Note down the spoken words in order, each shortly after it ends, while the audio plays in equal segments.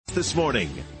This morning.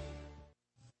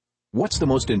 What's the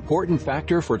most important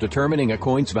factor for determining a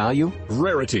coin's value?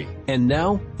 Rarity. And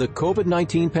now, the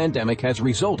COVID-19 pandemic has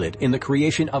resulted in the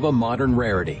creation of a modern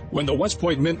rarity. When the West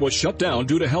Point Mint was shut down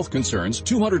due to health concerns,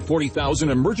 240,000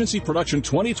 emergency production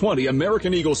 2020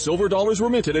 American Eagle silver dollars were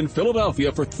minted in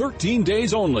Philadelphia for 13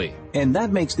 days only. And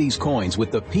that makes these coins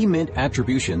with the P-Mint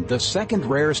attribution the second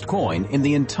rarest coin in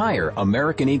the entire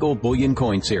American Eagle bullion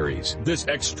coin series. This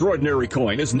extraordinary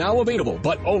coin is now available,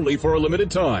 but only for a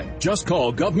limited time. Just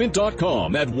call government.com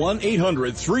at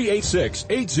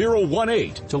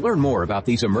 1-800-386-8018. To learn more about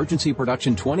these emergency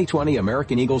production 2020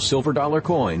 American Eagle silver dollar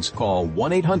coins, call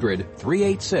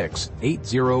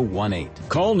 1-800-386-8018.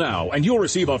 Call now and you'll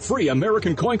receive a free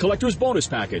American Coin Collector's Bonus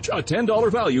Package, a $10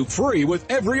 value free with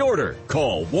every order.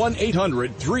 Call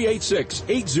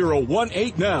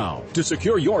 1-800-386-8018 now to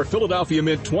secure your Philadelphia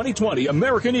Mint 2020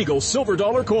 American Eagle silver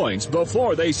dollar coins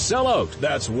before they sell out.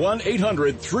 That's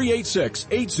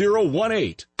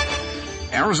 1-800-386-8018.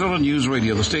 Arizona News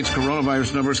Radio. The state's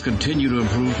coronavirus numbers continue to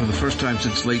improve. For the first time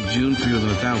since late June, fewer than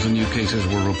 1,000 new cases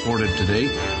were reported today,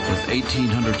 with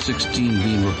 1,816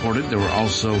 being reported. There were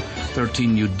also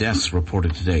 13 new deaths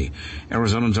reported today.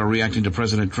 Arizonans are reacting to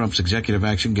President Trump's executive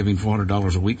action, giving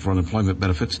 $400 a week for unemployment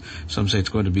benefits. Some say it's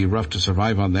going to be rough to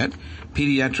survive on that.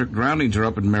 Pediatric drownings are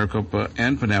up in Maricopa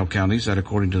and Pinal counties, that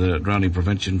according to the Drowning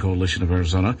Prevention Coalition of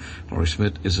Arizona. Lori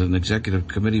Smith is an executive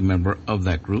committee member of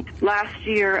that group. Last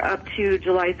year, up to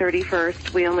July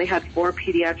 31st, we only had 4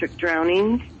 pediatric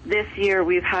drownings. This year,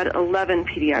 we've had 11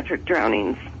 pediatric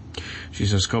drownings. She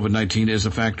says COVID-19 is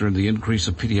a factor in the increase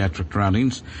of pediatric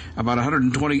drownings. About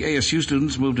 120 ASU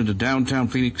students moved into downtown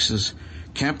Phoenix's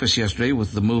campus yesterday,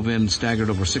 with the move-in staggered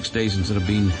over 6 days instead of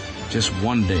being just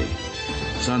 1 day.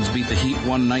 Suns beat the Heat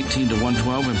 119 to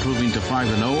 112, improving to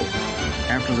 5-0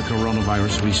 after the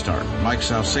coronavirus restart. Mike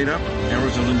Salceda,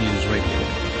 Arizona News Radio.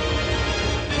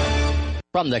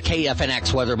 From the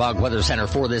KFNX WeatherBug Weather Center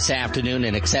for this afternoon,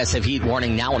 an excessive heat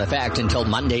warning now in effect until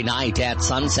Monday night at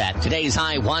sunset. Today's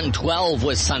high 112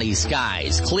 with sunny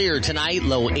skies. Clear tonight,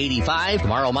 low 85.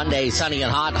 Tomorrow Monday, sunny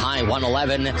and hot, high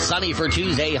 111. Sunny for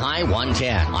Tuesday, high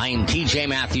 110. I'm TJ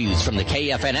Matthews from the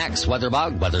KFNX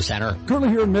WeatherBug Weather Center. Currently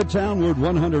here in Midtown, we're at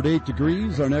 108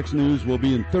 degrees. Our next news will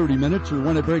be in 30 minutes, or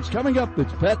when it breaks. Coming up,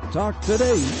 it's Pet Talk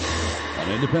Today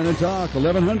on Independent Talk,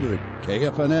 1100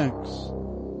 KFNX.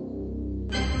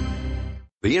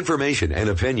 The information and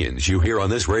opinions you hear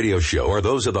on this radio show are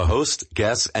those of the host,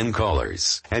 guests, and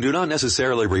callers, and do not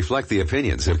necessarily reflect the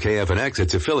opinions of KFNX,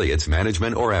 its affiliates,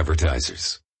 management, or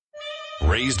advertisers.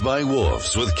 Raised by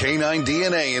wolves with canine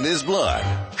DNA in his blood,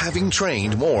 having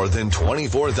trained more than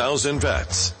 24,000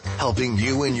 pets, helping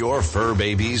you and your fur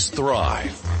babies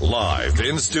thrive. Live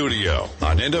in studio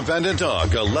on Independent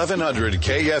Talk 1100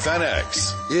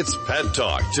 KFNX. It's Pet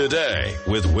Talk Today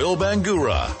with Will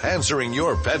Bangura, answering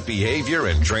your pet behavior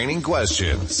and training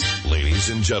questions.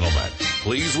 Ladies and gentlemen,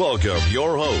 please welcome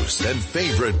your host and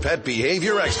favorite pet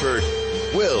behavior expert,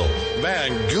 Will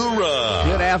Bangura.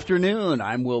 Good afternoon.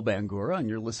 I'm Will Bangura, and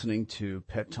you're listening to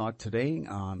Pet Talk Today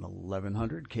on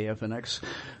 1100 KFNX,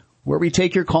 where we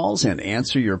take your calls and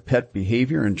answer your pet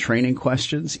behavior and training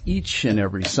questions each and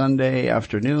every Sunday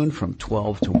afternoon from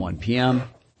 12 to 1 p.m.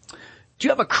 Do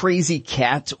you have a crazy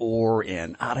cat or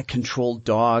an out-of-control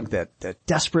dog that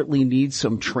desperately needs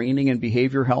some training and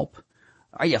behavior help?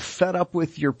 Are you fed up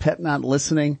with your pet not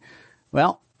listening?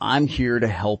 Well, I'm here to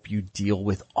help you deal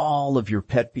with all of your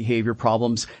pet behavior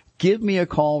problems. Give me a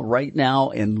call right now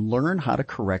and learn how to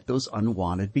correct those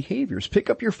unwanted behaviors.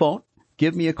 Pick up your phone.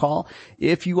 Give me a call.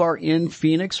 If you are in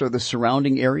Phoenix or the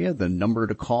surrounding area, the number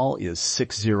to call is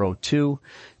 602-277-5369,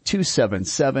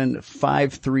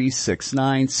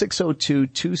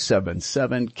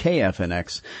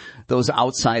 602-277-KFNX. Those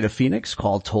outside of Phoenix,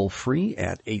 call toll free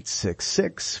at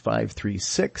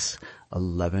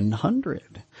 866-536-1100.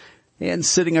 And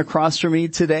sitting across from me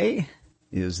today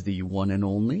is the one and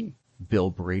only Bill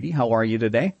Brady. How are you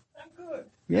today? I'm good.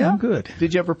 Yeah, I'm good.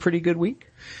 Did you have a pretty good week?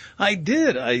 I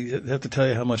did. I have to tell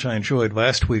you how much I enjoyed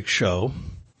last week's show.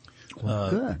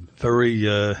 Good.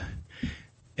 Very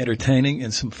entertaining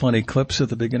and some funny clips at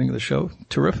the beginning of the show.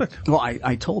 Terrific. Well,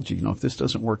 I told you, if this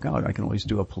doesn't work out, I can always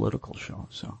do a political show.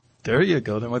 So there you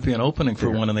go. There might be an opening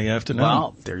for one in the afternoon.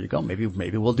 Well, there you go. Maybe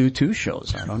we'll do 2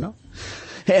 shows. I don't know.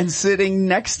 And sitting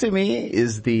next to me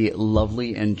is the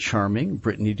lovely and charming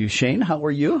Brittany Duchesne. How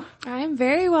are you? I'm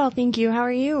very well, thank you. How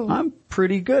are you? I'm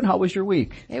pretty good. How was your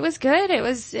week? It was good. It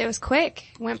was quick.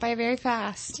 Went by very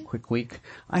fast. Quick week.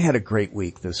 I had a great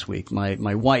week this week.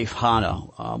 My wife,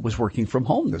 Hannah, was working from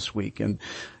home this week and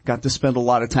got to spend a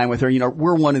lot of time with her.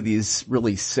 We're one of these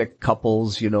really sick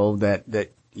couples, that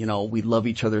we love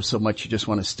each other so much you just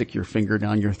want to stick your finger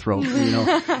down your throat,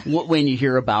 when you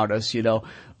hear about us,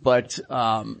 But,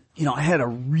 I had a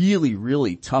really,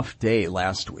 really tough day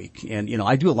last week. And,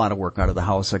 I do a lot of work out of the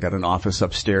house. I got an office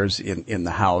upstairs in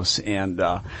the house. And,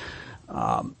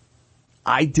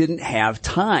 I didn't have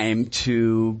time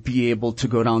to be able to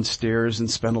go downstairs and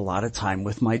spend a lot of time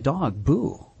with my dog,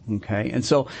 Boo. Okay. And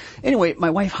so anyway, my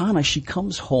wife, Hannah, she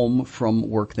comes home from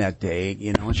work that day,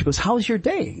 and she goes, "How's your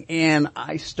day?" And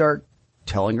I start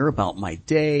telling her about my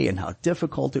day and how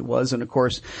difficult it was. And of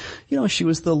course, she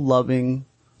was the loving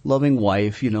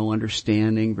wife,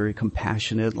 understanding, very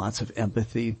compassionate, lots of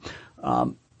empathy.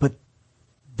 But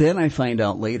then I find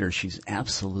out later she's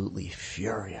absolutely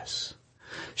furious.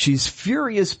 She's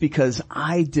furious because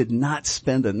I did not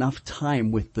spend enough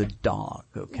time with the dog,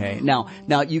 okay? Now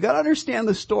you gotta understand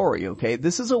the story, okay?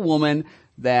 This is a woman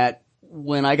that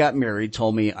when I got married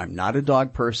told me I'm not a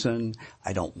dog person,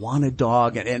 I don't want a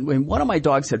dog, and one of my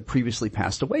dogs had previously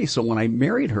passed away, so when I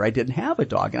married her I didn't have a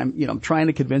dog, and I'm trying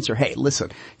to convince her, hey, listen,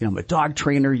 I'm a dog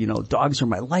trainer, dogs are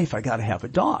my life, I gotta have a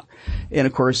dog. And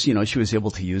of course, she was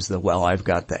able to use I've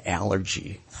got the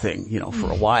allergy thing,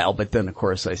 for a while, but then of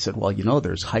course I said, well,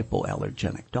 there's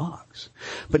hypoallergenic dogs.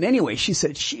 But anyway, she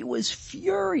said she was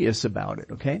furious about it,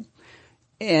 okay?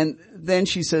 And then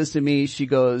she says to me, she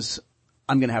goes,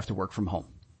 I'm going to have to work from home.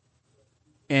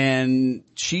 And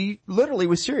she literally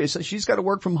was serious. She's got to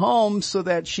work from home so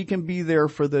that she can be there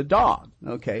for the dog.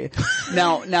 Okay.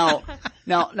 Now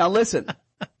listen,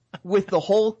 with the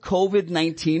whole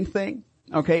COVID-19 thing,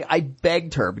 okay, I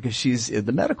begged her because she's in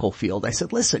the medical field. I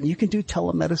said, listen, you can do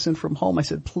telemedicine from home. I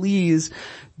said, please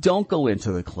don't go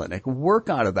into the clinic. Work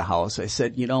out of the house. I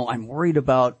said, I'm worried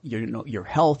about your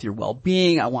health, your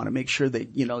well-being. I want to make sure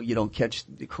that, you don't catch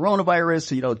the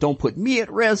coronavirus. Don't put me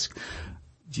at risk.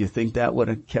 Do you think that would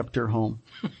have kept her home?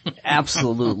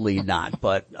 Absolutely not.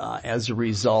 But, as a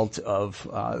result of,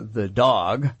 the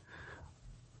dog,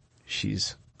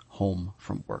 she's home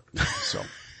from work. So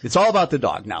it's all about the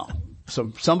dog now.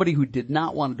 So somebody who did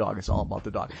not want a dog, it's all about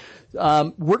the dog.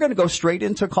 We're going to go straight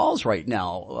into calls right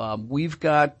now. We've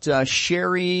got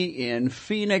Sherry in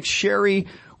Phoenix. Sherry,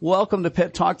 welcome to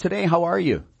Pet Talk today. How are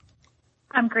you?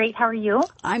 I'm great. How are you?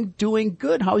 I'm doing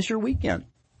good. How's your weekend?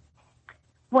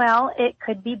 Well, it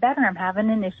could be better. I'm having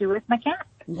an issue with my cat.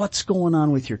 What's going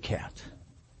on with your cat?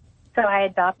 So I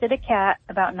adopted a cat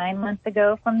about 9 months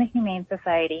ago from the Humane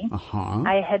Society. Uh-huh.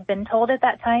 I had been told at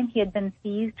that time he had been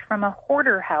seized from a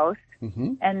hoarder house.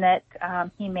 Mm-hmm. And that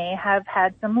he may have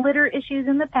had some litter issues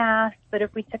in the past, but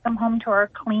if we took him home to our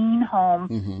clean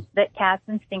home, that cats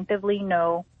instinctively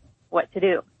know what to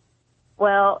do.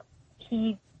 Well,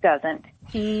 he doesn't.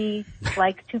 He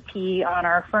likes to pee on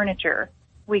our furniture.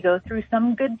 We go through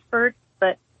some good spurts,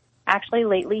 but actually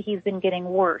lately he's been getting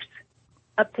worse,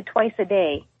 up to twice a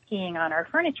day peeing on our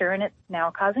furniture, and it's now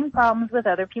causing problems with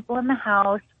other people in the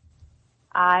house.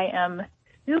 I am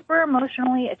super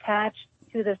emotionally attached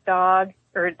to this dog,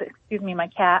 my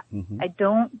cat. Mm-hmm. I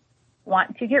don't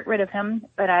want to get rid of him,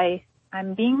 but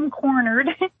I'm being cornered,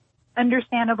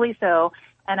 understandably so,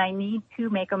 and I need to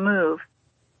make a move.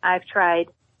 I've tried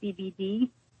CBD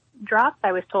drops.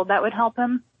 I was told that would help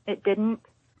him. It didn't.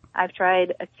 I've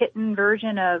tried a kitten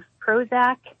version of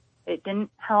Prozac. It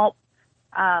didn't help.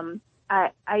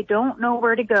 I don't know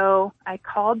where to go. I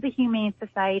called the Humane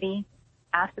Society,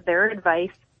 asked their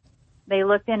advice. They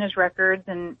looked in his records,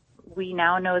 and we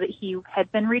now know that he had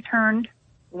been returned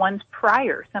once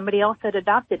prior. Somebody else had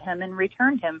adopted him and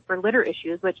returned him for litter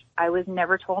issues, which I was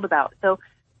never told about. So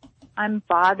I'm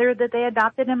bothered that they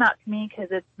adopted him out to me because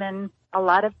it's been a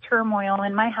lot of turmoil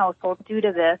in my household due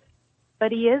to this.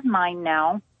 But he is mine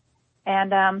now.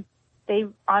 And they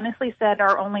honestly said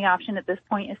our only option at this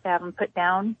point is to have him put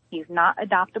down. He's not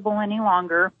adoptable any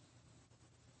longer.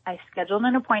 I scheduled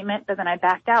an appointment, but then I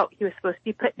backed out. He was supposed to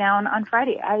be put down on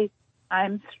Friday.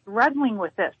 I'm struggling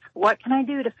with this. What can I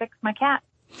do to fix my cat?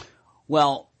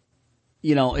 Well,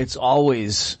 it's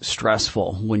always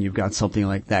stressful when you've got something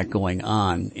like that going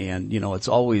on. And, it's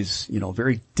always,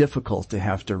 very difficult to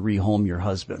have to rehome your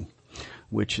husband,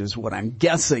 which is what I'm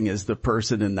guessing is the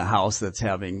person in the house that's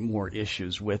having more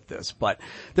issues with this. But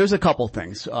there's a couple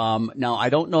things. Now, I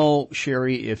don't know,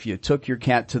 Sherry, if you took your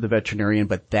cat to the veterinarian,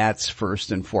 but that's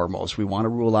first and foremost. We want to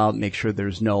rule out, make sure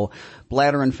there's no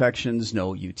bladder infections,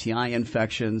 no UTI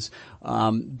infections.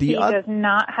 He does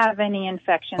not have any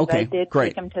infections. Okay, I did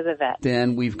great. take him to the vet.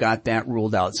 Then we've got that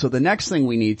ruled out. So the next thing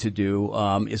we need to do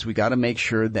is we got to make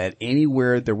sure that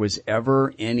anywhere there was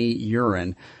ever any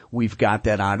urine, we've got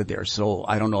that out of there. So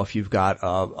I don't know if you've got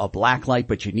a black light,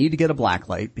 but you need to get a black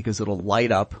light because it'll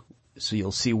light up So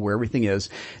you'll see where everything is.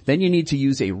 Then you need to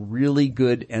use a really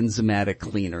good enzymatic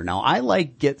cleaner. Now I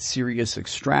like Get Serious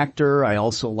Extractor. I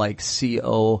also like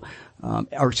SCOE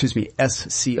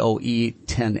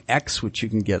 10X, which you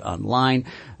can get online.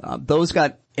 Those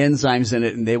got enzymes in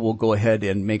it, and they will go ahead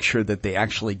and make sure that they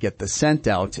actually get the scent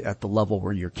out at the level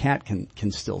where your cat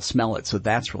can still smell it. So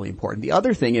that's really important. The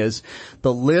other thing is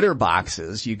the litter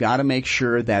boxes. You got to make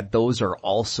sure that those are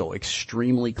also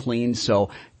extremely clean. So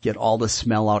get all the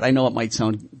smell out. I know it might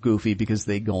sound goofy because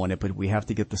they go in it, but we have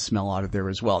to get the smell out of there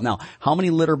as well. Now, how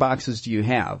many litter boxes do you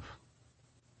have?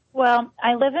 Well,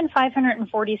 I live in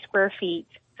 540 square feet,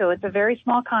 so it's a very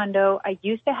small condo. I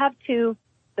used to have 2.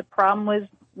 The problem was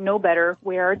no better.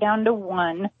 We are down to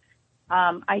 1.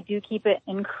 I do keep it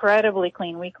incredibly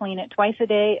clean. We clean it twice a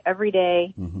day, every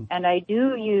day, and I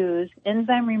do use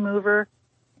enzyme remover.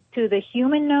 To the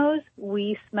human nose,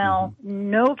 we smell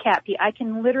no cat pee. I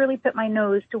can literally put my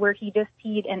nose to where he just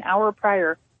peed an hour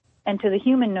prior, and to the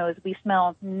human nose, we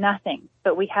smell nothing.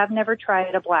 But we have never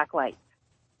tried a black light.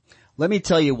 Let me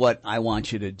tell you what I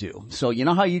want you to do. So you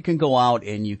know how you can go out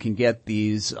and you can get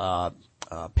these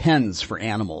pens for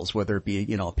animals, whether it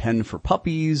be, a pen for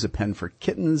puppies, a pen for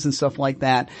kittens and stuff like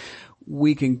that.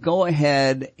 We can go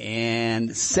ahead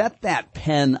and set that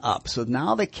pen up. So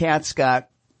now the cat's got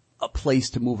a place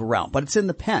to move around, but it's in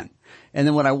the pen. And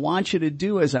then what I want you to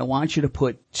do is I want you to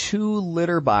put 2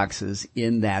 litter boxes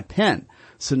in that pen.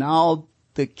 So now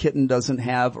the kitten doesn't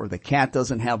have, or the cat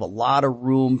doesn't have a lot of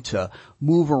room to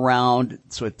move around,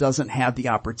 so it doesn't have the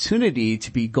opportunity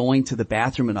to be going to the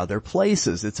bathroom in other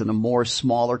places. It's in a more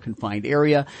smaller, confined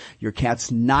area. Your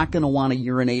cat's not going to want to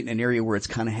urinate in an area where it's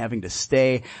kind of having to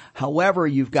stay. However,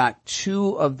 you've got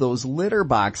 2 of those litter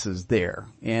boxes there,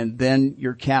 and then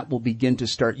your cat will begin to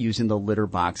start using the litter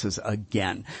boxes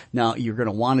again. Now, you're going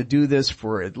to want to do this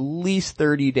for at least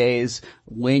 30 days.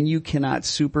 When you cannot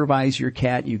supervise your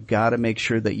cat, you've got to make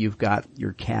sure that you've got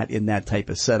your cat in that type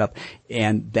of setup,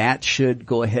 and that should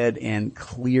go ahead and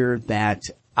clear that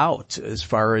out as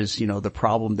far as, the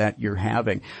problem that you're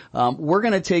having. We're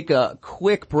going to take a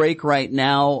quick break right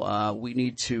now. We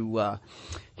need to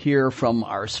hear from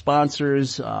our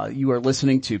sponsors. You are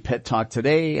listening to Pet Talk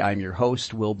Today. I'm your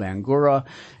host, Will Bangura,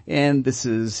 and this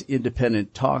is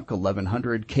Independent Talk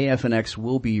 1100 KFNX.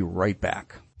 We'll be right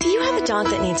back. Do you have a dog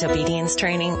that needs obedience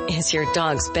training? Is your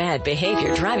dog's bad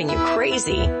behavior driving you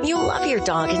crazy? You love your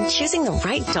dog, and choosing the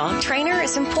right dog trainer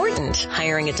is important.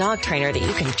 Hiring a dog trainer that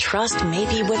you can trust may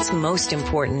be what's most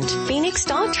important. Phoenix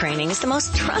Dog Training is the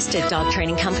most trusted dog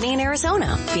training company in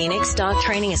Arizona. Phoenix Dog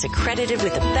Training is accredited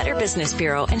with the Better Business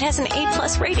Bureau and has an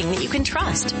A+ rating that you can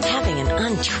trust. Having an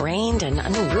untrained and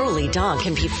unruly dog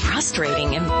can be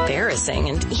frustrating, embarrassing,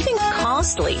 and even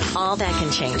costly. All that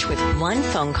can change with one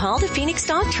phone call to Phoenix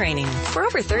Dog Training. For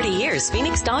over 30 years,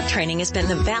 Phoenix Dog Training has been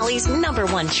the Valley's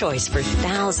 #1 choice for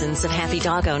thousands of happy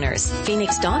dog owners.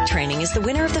 Phoenix Dog Training is the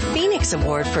winner of the Phoenix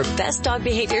Award for Best Dog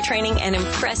Behavior Training an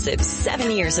impressive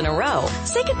 7 years in a row.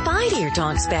 Say goodbye to your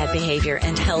dog's bad behavior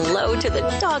and hello to the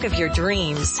dog of your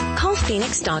dreams. Call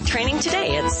Phoenix Dog Training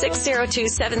today at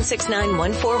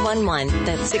 602-769-1411.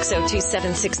 That's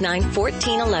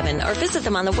 602-769-1411, or visit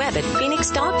them on the web at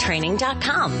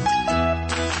phoenixdogtraining.com.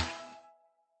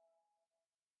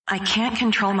 I can't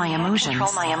control my emotions.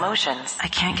 I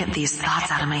can't get these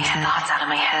thoughts out of my head.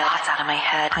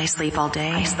 I sleep all day.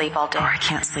 Or I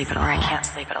can't sleep at all.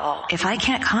 If I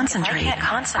can't concentrate,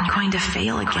 I'm going to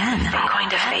fail again.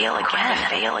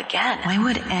 Why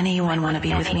would anyone want to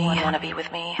be with me?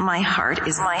 My heart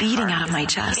is beating out of my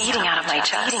chest.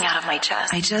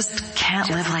 I just can't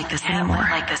live like this anymore.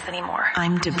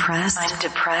 I'm depressed.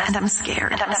 And I'm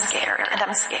scared.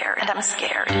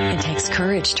 It takes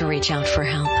courage to reach out for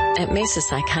help. At Mesa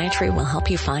Psychiatry, we'll help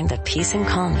you find the peace and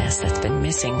calmness that's been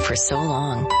missing for so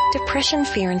long. Depression,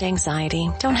 fear, and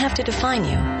anxiety don't have to define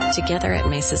you. Together at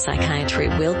Mesa Psychiatry,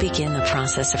 we'll begin the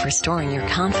process of restoring your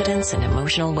confidence and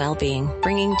emotional well-being,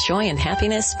 bringing joy and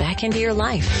happiness back into your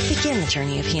life. Begin the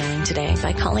journey of healing today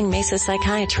by calling Mesa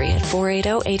Psychiatry at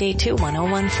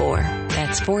 480-882-1014.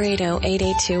 That's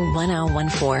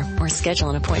 480-882-1014, or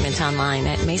schedule an appointment online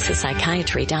at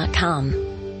mesapsychiatry.com.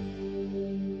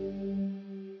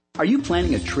 Are you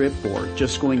planning a trip or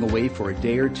just going away for a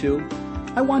day or two?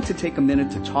 I want to take a minute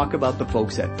to talk about the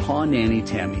folks at Paw Nanny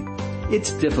Tammy.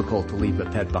 It's difficult to leave a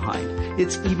pet behind.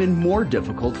 It's even more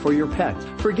difficult for your pet.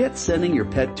 Forget sending your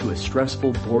pet to a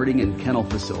stressful boarding and kennel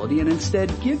facility and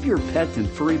instead give your pet and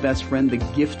furry best friend the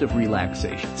gift of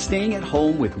relaxation. Staying at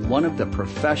home with one of the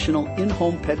professional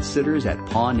in-home pet sitters at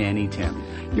Paw Nanny Tammy.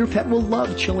 Your pet will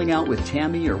love chilling out with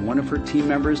Tammy or one of her team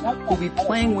members who'll be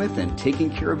playing with and taking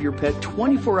care of your pet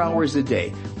 24 hours a day,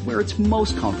 where it's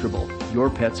most comfortable, your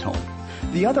pet's home.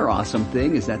 The other awesome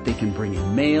thing is that they can bring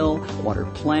in mail, water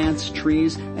plants,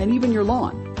 trees, and even your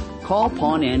lawn. Call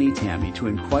Paw Nanny Tammy to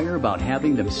inquire about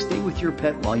having them stay with your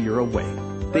pet while you're away.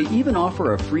 They even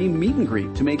offer a free meet and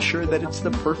greet to make sure that it's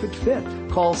the perfect fit.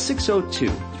 Call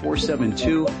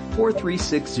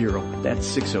 602-472-4360.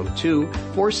 That's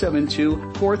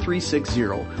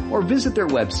 602-472-4360. Or visit their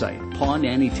website,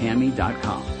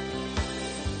 pawnannytammy.com.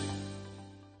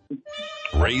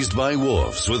 Raised by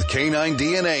wolves with canine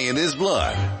DNA in his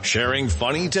blood, sharing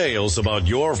funny tales about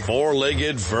your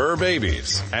four-legged fur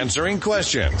babies, answering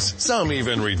questions, some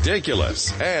even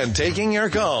ridiculous, and taking your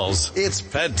calls. It's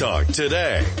Pet Talk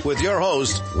Today with your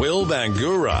host, Will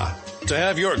Bangura. To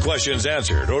have your questions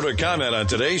answered or to comment on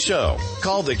today's show,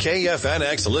 call the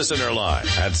KFNX listener line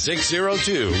at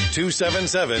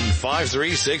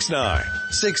 602-277-5369.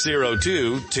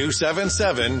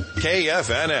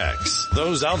 602-277-KFNX.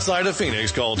 Those outside of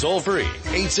Phoenix call toll-free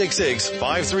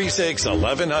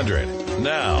 866-536-1100.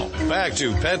 Now, back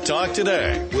to Pet Talk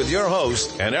Today with your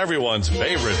host and everyone's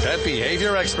favorite pet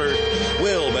behavior expert,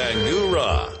 Will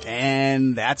Bangura.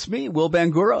 And that's me, Will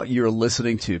Bangura. You're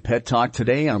listening to Pet Talk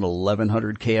Today on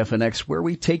 1100 KFNX, where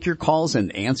we take your calls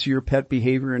and answer your pet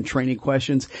behavior and training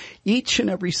questions each and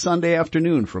every Sunday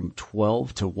afternoon from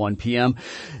 12 to 1 p.m.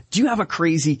 Do you have a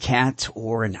crazy cat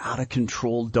or an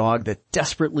out-of-control dog that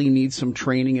desperately needs some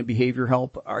training and behavior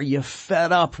help? Are you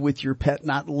fed up with your pet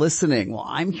not listening? Well,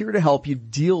 I'm here to help you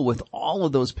deal with all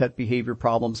of those pet behavior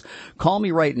problems. Call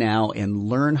me right now and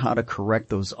learn how to correct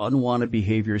those unwanted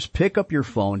behaviors. Pick up your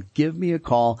phone. Give me a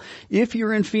call. If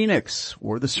you're in Phoenix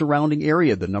or the surrounding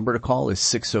area, the number to call is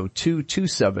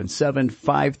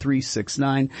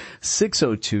 602-277-5369,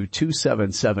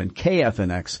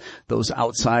 602-277-KFNX. Those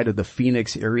outside of the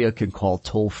Phoenix area can call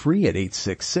toll-free at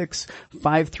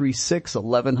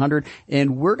 866-536-1100.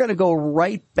 And we're going to go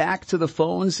right back to the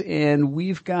phones, and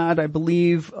we've got, I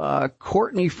believe,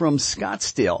 Courtney from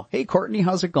Scottsdale. Hey, Courtney,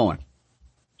 how's it going?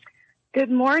 Good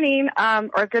morning,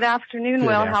 or good afternoon,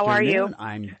 Will. How are you?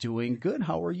 I'm doing good.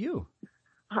 How are you?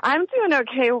 I'm doing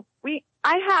okay.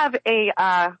 I have a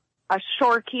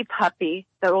Shorkie puppy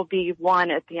that will be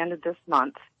 1 at the end of this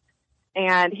month,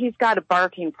 and he's got a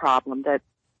barking problem that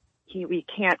we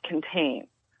can't contain.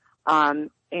 And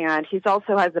he's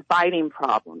also has a biting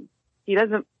problem. He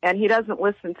doesn't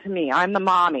listen to me. I'm the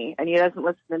mommy, and he doesn't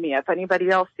listen to me. If anybody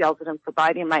else yells at him for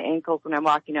biting my ankles when I'm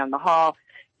walking down the hall,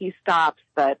 he stops,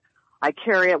 but I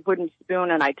carry a wooden spoon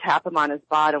and I tap him on his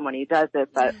bottom when he does it,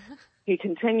 but he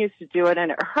continues to do it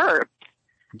and it hurts.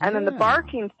 Yeah. And then the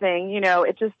barking thing, we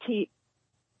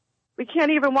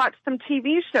can't even watch some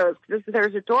TV shows because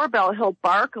there's a doorbell. He'll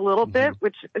bark a little bit,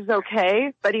 which is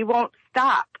okay, but he won't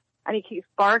stop. And he keeps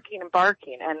barking and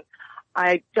barking, and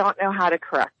I don't know how to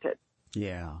correct it.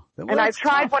 Yeah. Well, and I've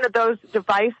tried one of those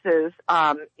devices,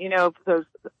 those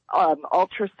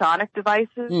ultrasonic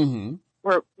devices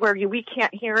where we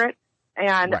can't hear it.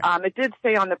 And it did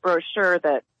say on the brochure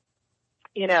that,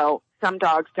 some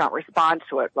dogs don't respond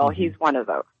to it. Well, he's one of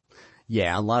those.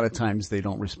 Yeah, a lot of times they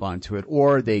don't respond to it,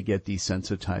 or they get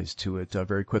desensitized to it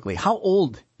very quickly. How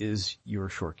old is your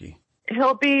Shorkie?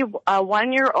 He'll be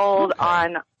 1 year old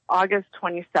on August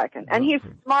 22nd. And he's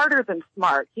smarter than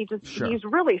smart. He's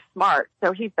really smart.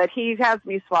 But he has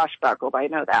me swashbuckled. I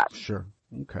know that. Sure.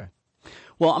 Okay.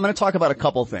 Well, I'm going to talk about a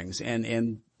couple things,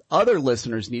 and other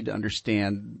listeners need to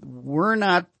understand we're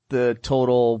not the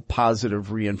total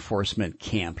positive reinforcement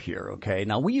camp here, okay?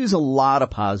 Now, we use a lot of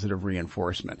positive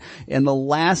reinforcement, and the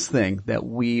last thing that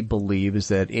we believe is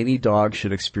that any dog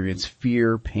should experience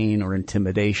fear, pain, or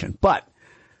intimidation. But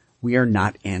we are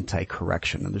not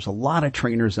anti-correction, and there's a lot of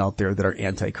trainers out there that are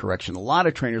anti-correction. A lot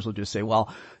of trainers will just say, well,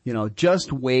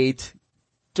 just wait,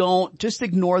 just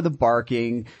ignore the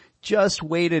barking, just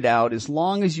wait it out. As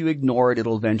long as you ignore it,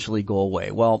 it'll eventually go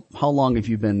away. Well, how long have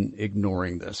you been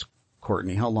ignoring this,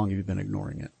 Courtney? How long have you been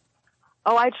ignoring it?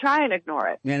 Oh, I try and ignore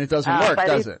it. And it doesn't work,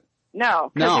 does it?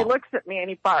 No, because he looks at me and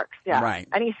he barks, Right.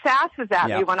 And he sasses at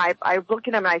me when I look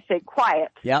at him and I say quiet.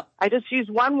 Yep. I just use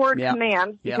one word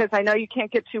commands because I know you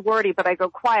can't get too wordy, but I go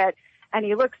quiet, and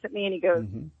he looks at me and he goes,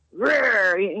 and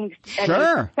he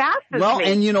sasses me.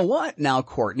 And you know what now,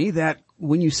 Courtney, that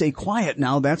when you say quiet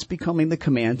now, that's becoming the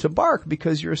command to bark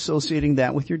because you're associating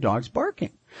that with your dog's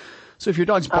barking. So if your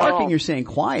dog's barking, you're saying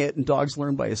quiet, and dogs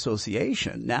learn by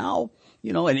association. Now,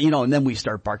 and then we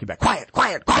start barking back, quiet,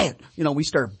 quiet, quiet. We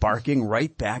start barking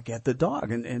right back at the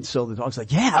dog. And so the dog's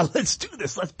like, yeah, let's do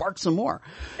this. Let's bark some more.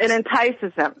 It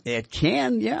entices them. It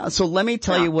can, yeah. So let me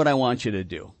tell you what I want you to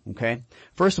do, okay?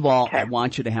 First of all, I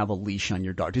want you to have a leash on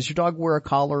your dog. Does your dog wear a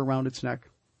collar around its neck?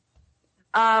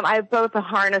 I have both a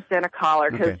harness and a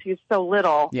collar because he's so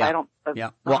little. Yeah.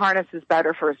 The harness is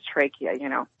better for his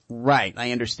trachea, Right.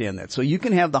 I understand that. So you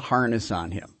can have the harness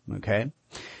on him, okay?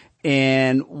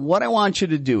 And what I want you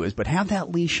to do is, but have that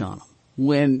leash on him.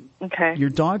 When your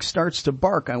dog starts to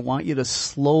bark, I want you to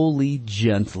slowly,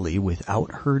 gently,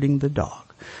 without hurting the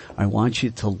dog, I want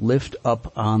you to lift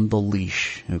up on the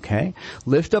leash, okay?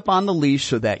 Lift up on the leash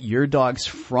so that your dog's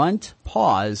front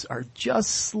paws are just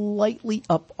slightly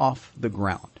up off the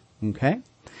ground, okay?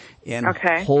 And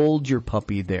hold your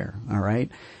puppy there, all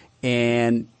right?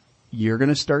 And you're going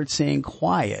to start saying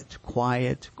quiet,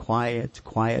 quiet, quiet,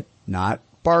 quiet, not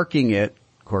barking it,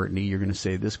 Courtney. You're going to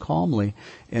say this calmly.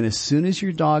 And as soon as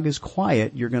your dog is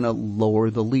quiet, you're going to lower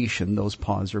the leash and those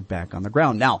paws are back on the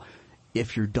ground. Now,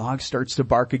 if your dog starts to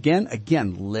bark again,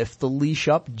 lift the leash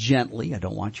up gently. I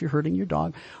don't want you hurting your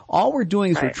dog. All we're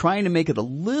doing is we're trying to make it a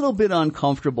little bit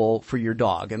uncomfortable for your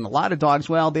dog. And a lot of dogs,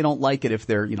 they don't like it if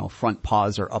their, front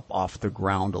paws are up off the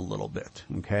ground a little bit,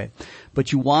 okay?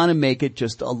 But you want to make it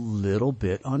just a little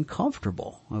bit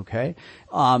uncomfortable, okay?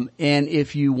 And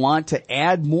if you want to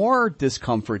add more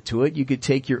discomfort to it, you could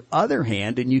take your other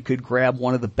hand and you could grab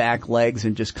one of the back legs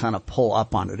and just kind of pull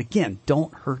up on it. Again,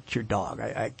 don't hurt your dog.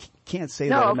 I can't say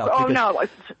that enough. No,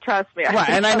 trust me. Right,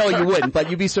 and I know you wouldn't, but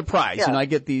you'd be surprised. I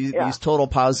get these total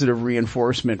positive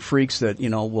reinforcement freaks that,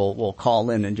 will call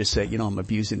in and just say, I'm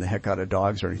abusing the heck out of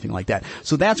dogs or anything like that.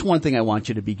 So that's one thing I want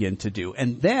you to begin to do.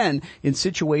 And then in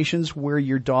situations where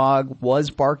your dog was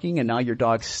barking and now your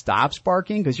dog stops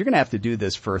barking, because you're going to have to do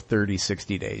this for 30,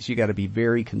 60 days. You got to be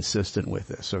very consistent with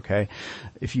this, okay?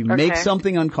 If you make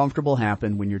something uncomfortable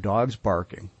happen when your dog's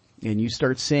barking and you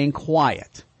start saying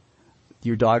quiet,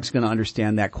 your dog's going to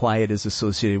understand that quiet is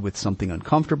associated with something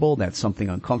uncomfortable. That something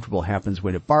uncomfortable happens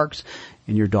when it barks,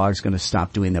 and your dog's going to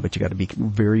stop doing that. But you got to be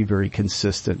very, very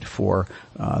consistent for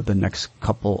the next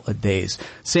couple of days.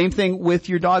 Same thing with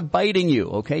your dog biting you.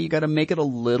 Okay, you got to make it a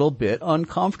little bit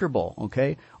uncomfortable.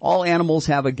 Okay, all animals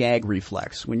have a gag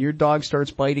reflex. When your dog starts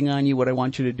biting on you, what I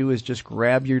want you to do is just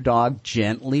grab your dog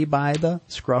gently by the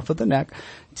scruff of the neck,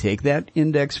 take that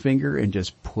index finger, and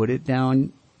just put it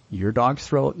down your dog's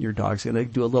throat. Your dog's going to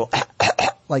do a little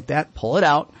like that, pull it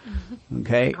out,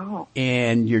 okay?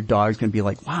 And your dog's going to be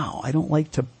like, wow, I don't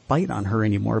like to bite on her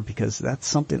anymore because that's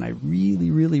something I really,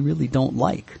 really, really don't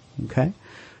like, okay?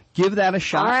 Give that a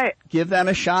shot. All right. Give that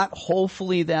a shot.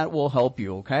 Hopefully that will help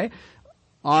you, okay?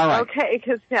 All right. Okay,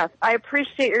 because, yes, I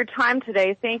appreciate your time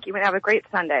today. Thank you, and have a great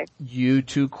Sunday. You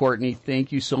too, Courtney.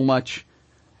 Thank you so much.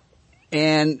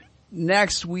 And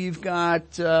next, we've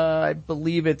got, I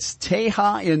believe it's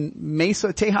Teja in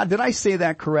Mesa. Teja, did I say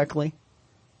that correctly?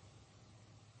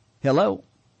 Hello?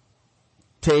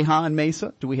 Teja in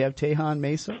Mesa? Do we have Teja in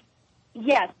Mesa?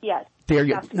 Yes. There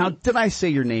you go. Now, did I say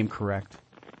your name correct?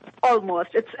 Almost.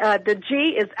 It's, the J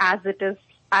is as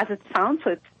it sounds,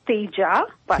 so it's Teja,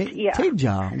 but yeah.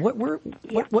 Teja.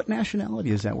 What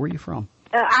nationality is that? Where are you from?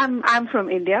 I'm from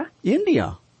India.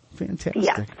 India. Fantastic.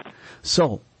 Yes.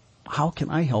 So, how can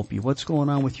I help you? What's going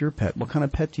on with your pet? What kind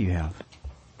of pet do you have?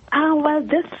 Well,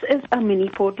 this is a mini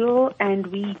poodle, and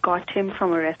we got him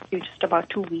from a rescue just about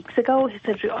 2 weeks ago. He's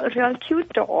a real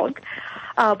cute dog.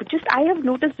 But I have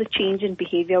noticed a change in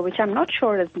behavior, which I'm not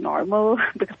sure is normal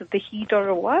because of the heat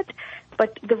or what.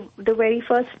 But the very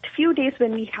first few days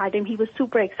when we had him, he was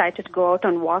super excited to go out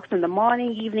on walks in the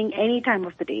morning, evening, any time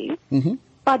of the day. Mm-hmm.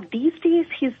 But these days,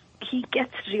 he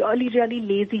gets really, really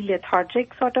lazy,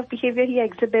 lethargic sort of behavior he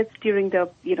exhibits during the,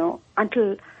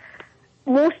 until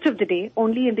most of the day.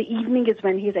 Only in the evening is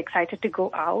when he's excited to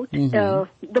go out.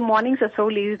 Mm-hmm. The mornings are so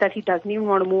lazy that he doesn't even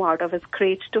want to move out of his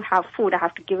crate to have food. I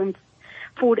have to give him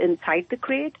food inside the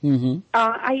crate. Mm-hmm.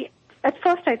 At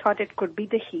first I thought it could be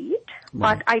the heat,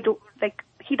 right. But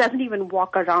he doesn't even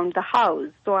walk around the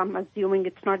house, so I'm assuming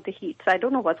it's not the heat. So I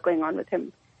don't know what's going on with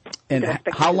him. And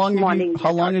how long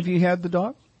have you had the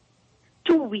dog?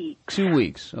 2 weeks. 2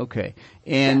 weeks, okay.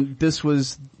 And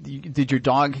did your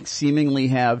dog seemingly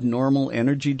have normal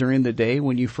energy during the day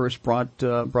when you first brought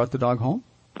the dog home?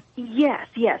 Yes.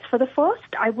 For the first,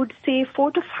 I would say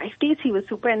 4 to 5 days, he was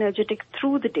super energetic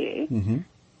through the day. Mm-hmm.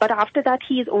 But after that,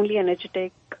 he is only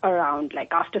energetic around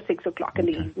after 6 o'clock in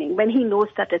the evening, when he knows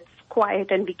that it's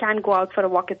quiet and we can go out for a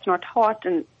walk, it's not hot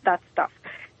and that stuff.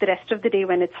 The rest of the day,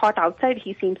 when it's hot outside,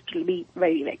 he seems to be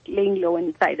very laying low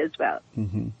inside as well.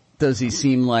 Mm-hmm. does he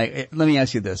seem like, let me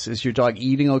ask you this, is your dog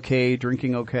eating okay,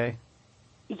 drinking okay?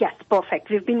 Yes, perfect.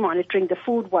 We've been monitoring the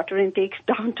food, water intakes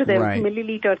down to the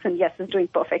milliliters, and yes, it's doing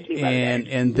perfectly well.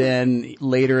 And then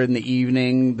later in the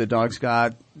evening, the dog's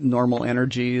got normal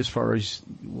energy as far as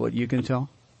what you can tell?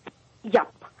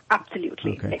 Yep,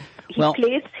 absolutely. Okay. He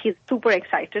plays, he's super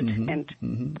excited.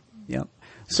 Yep.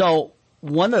 So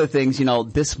one of the things,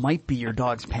 this might be your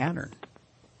dog's pattern.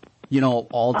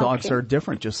 All dogs are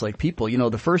different, just like people.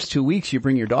 The first 2 weeks you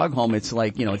bring your dog home, it's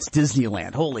like, it's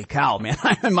Disneyland. Holy cow, man.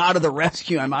 I'm out of the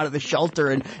rescue. I'm out of the shelter.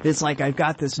 And it's like, I've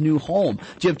got this new home.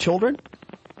 Do you have children?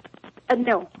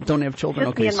 No. Don't have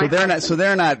children? Just Okay. They're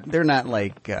not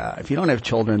like, if you don't have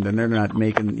children, then they're not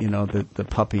making, the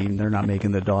puppy, they're not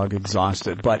making the dog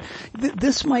exhausted. But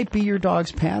this might be your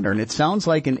dog's pattern. It sounds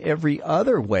like in every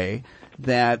other way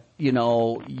that,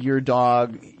 your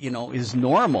dog, is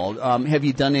normal. Have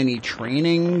you done any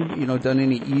training, done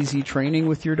any easy training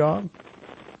with your dog?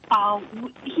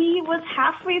 He was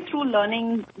halfway through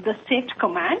learning the sit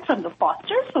command from the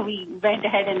foster, so we went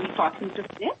ahead and we taught him to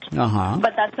sit.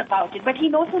 But that's about it. But he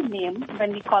knows his name.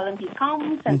 When we call him, he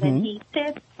comes, and then he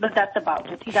sits, but that's about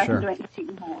it. He doesn't do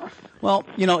anything more. Well,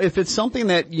 if it's something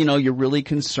that, you're really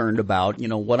concerned about,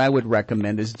 what I would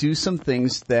recommend is do some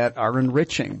things that are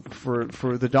enriching for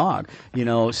the dog.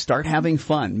 Start having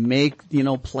fun. Make,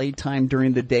 playtime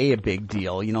during the day a big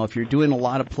deal. If you're doing a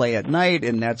lot of play at night,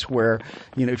 and that's where,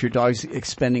 if your dog's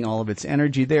expending all of its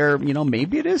energy there,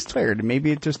 maybe it is tired.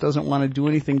 Maybe it just doesn't want to do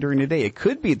anything during the day. It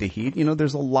could be the heat.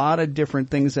 There's a lot of different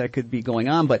things that could be going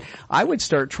on, but I would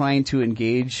start trying to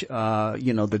engage,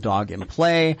 the dog in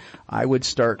play. I would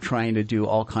start trying to do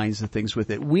all kinds of things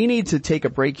with it. We need to take a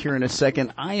break here in a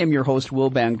second. I am your host,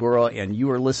 Will Bangura, and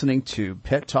you are listening to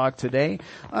Pet Talk Today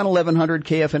on 1100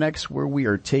 KFNX, where we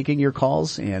are taking your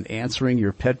calls and answering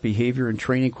your pet behavior and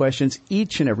training questions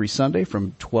each and every Sunday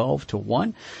from 12 to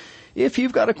 1. If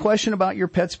you've got a question about your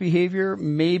pet's behavior,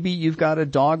 maybe you've got a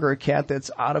dog or a cat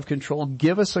that's out of control,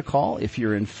 give us a call. If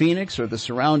you're in Phoenix or the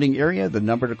surrounding area, the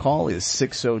number to call is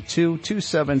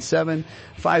 602-277-5369,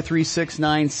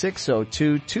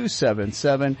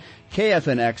 602-277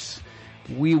 KFNX.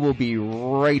 We will be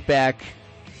right back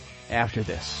after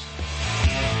this.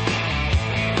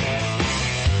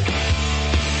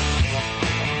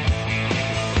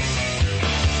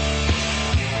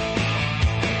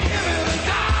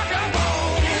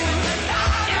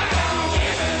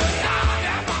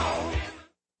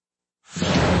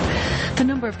 The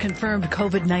number of confirmed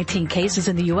COVID-19 cases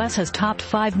in the U.S. has topped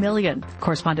 5 million.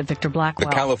 Correspondent Victor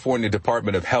Blackwell. The California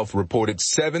Department of Health reported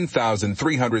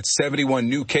 7,371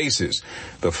 new cases.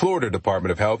 The Florida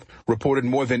Department of Health reported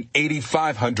more than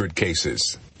 8,500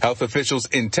 cases. Health officials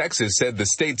in Texas said the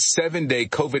state's 7-day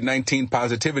COVID-19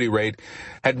 positivity rate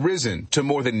had risen to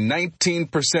more than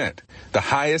 19%, the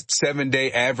highest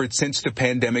 7-day average since the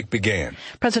pandemic began.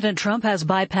 President Trump has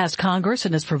bypassed Congress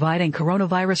and is providing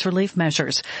coronavirus relief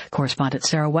measures. Correspondent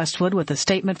Sarah Westwood with a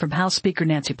statement from House Speaker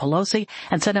Nancy Pelosi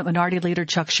and Senate Minority Leader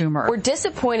Chuck Schumer. We're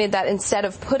disappointed that instead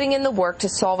of putting in the work to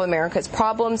solve America's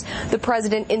problems, the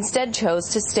president instead chose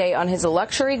to stay on his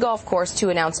luxury golf course to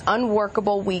announce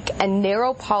unworkable, weak, and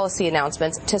narrow policy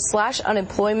announcements to slash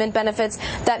unemployment benefits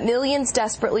that millions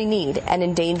desperately need and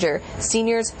endanger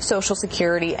seniors, Social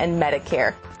Security, and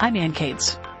Medicare. I'm Ann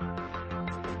Cates.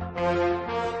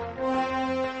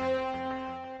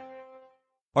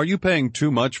 Are you paying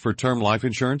too much for term life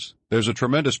insurance? There's a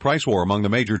tremendous price war among the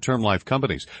major term life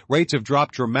companies. Rates have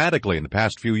dropped dramatically in the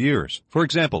past few years. For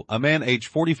example, a man age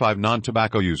 45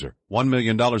 non-tobacco user, $1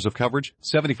 million of coverage,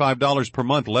 $75 per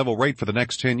month level rate for the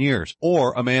next 10 years.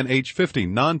 Or a man age 50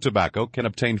 non-tobacco can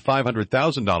obtain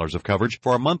 $500,000 of coverage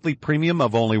for a monthly premium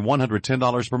of only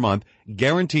 $110 per month,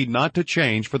 guaranteed not to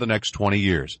change for the next 20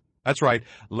 years. That's right,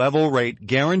 level rate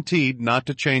guaranteed not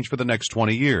to change for the next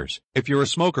 20 years. If you're a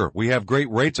smoker, we have great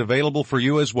rates available for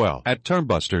you as well. At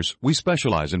Termbusters, we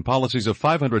specialize in policies of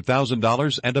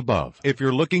 $500,000 and above. If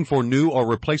you're looking for new or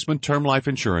replacement term life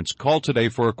insurance, call today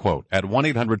for a quote at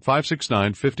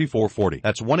 1-800-569-5440.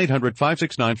 That's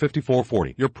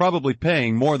 1-800-569-5440. You're probably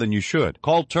paying more than you should.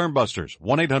 Call Termbusters,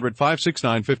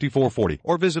 1-800-569-5440,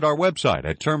 or visit our website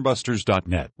at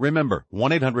termbusters.net. Remember,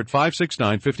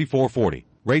 1-800-569-5440.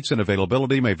 Rates and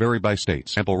availability may vary by state.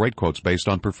 Sample rate quotes based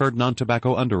on preferred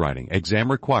non-tobacco underwriting.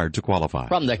 Exam required to qualify.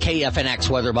 From the KFNX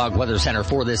WeatherBug Weather Center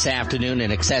for this afternoon, an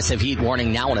excessive heat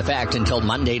warning now in effect until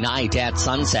Monday night at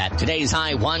sunset. Today's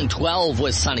high 112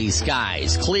 with sunny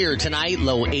skies. Clear tonight,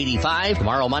 low 85.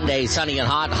 Tomorrow Monday, sunny and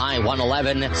hot, high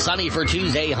 111. Sunny for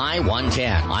Tuesday, high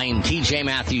 110. I'm TJ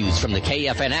Matthews from the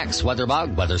KFNX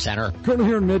WeatherBug Weather Center. Currently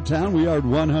here in Midtown, we are at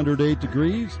 108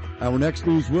 degrees. Our next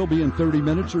news will be in 30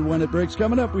 minutes or when it breaks.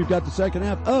 Coming up, we've got the second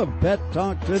half of Pet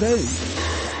Talk Today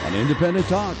on Independent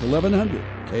Talk, 1100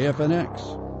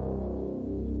 KFNX.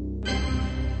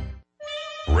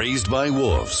 Raised by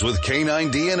wolves with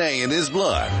canine DNA in his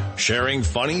blood, sharing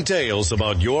funny tales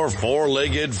about your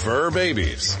four-legged fur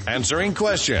babies, answering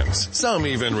questions, some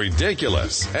even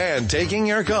ridiculous, and taking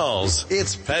your calls.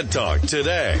 It's Pet Talk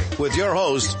Today with your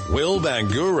host, Will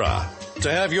Bangura.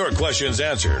 To have your questions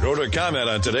answered or to comment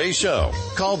on today's show,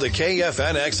 call the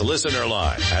KFNX listener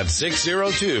line at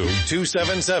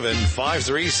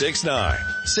 602-277-5369.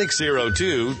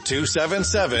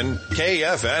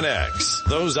 602-277-KFNX.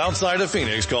 Those outside of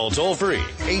Phoenix call toll-free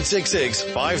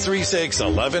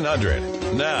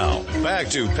 866-536-1100. Now, back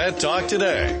to Pet Talk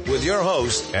Today with your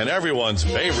host and everyone's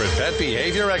favorite pet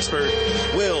behavior expert,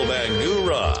 Will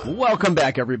Bangura. Welcome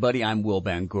back, everybody. I'm Will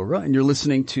Bangura, and you're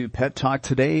listening to Pet Talk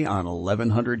Today on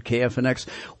 1100 KFNX,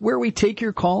 where we take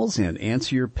your calls and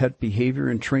answer your pet behavior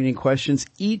and training questions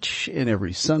each and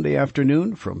every Sunday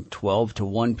afternoon from 12 to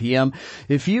 1 p.m.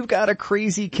 If you've got a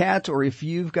crazy cat, or if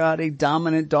you've got a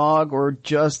dominant dog, or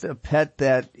just a pet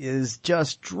that is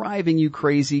just driving you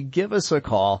crazy, give us a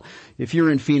call. If you're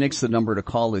in Phoenix, the number to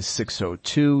call is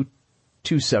 602-277-5369,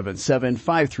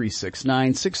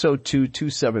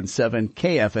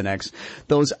 602-277-KFNX.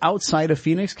 Those outside of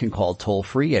Phoenix can call toll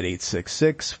free at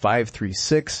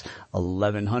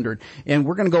 866-536-1100. And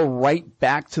we're going to go right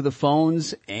back to the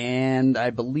phones, and I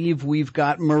believe we've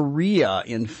got Maria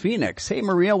in Phoenix. Hey,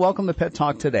 Maria, welcome to Pet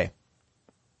Talk Today.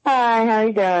 Hi, how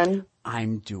you doing?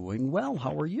 I'm doing well.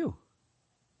 How are you?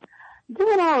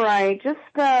 Doing all right. Just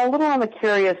a little on the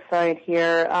curious side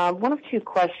here. One of two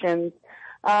questions.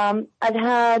 I've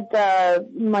had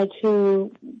my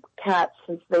two cats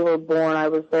since they were born. I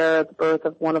was there at the birth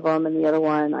of one of them, and the other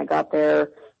one I got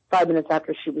there 5 minutes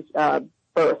after she was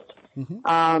birthed.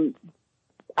 Mm-hmm.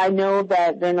 I know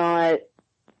that they're not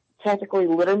technically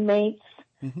litter mates,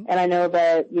 and I know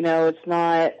that, it's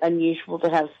not unusual to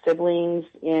have siblings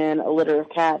in a litter of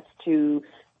cats to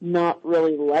not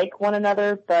really like one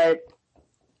another, but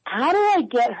how do I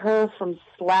get her from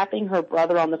slapping her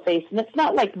brother on the face? And it's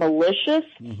not like malicious,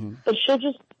 but she'll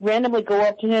just randomly go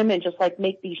up to him and just like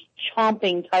make these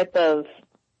chomping type of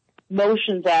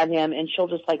motions at him, and she'll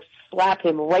just like slap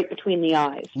him right between the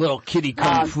eyes. Little kitty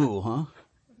kung fu, huh?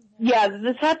 Yeah,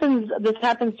 this happens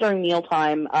during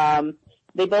mealtime.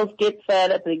 They both get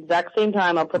fed at the exact same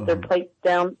time. I'll put their plates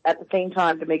down at the same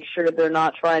time to make sure they're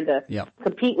not trying to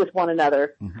compete with one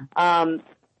another.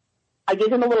 I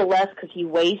give him a little less because he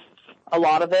wastes a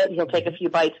lot of it. He'll take a few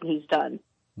bites and he's done.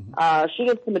 She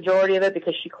gets the majority of it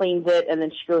because she cleans it, and then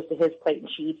she goes to his plate and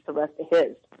she eats the rest of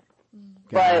his.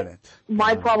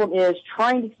 My problem is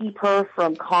trying to keep her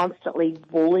from constantly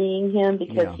bullying him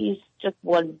because he's just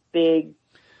one big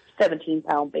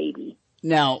 17-pound baby.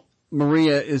 Now,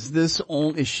 Maria, is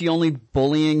she only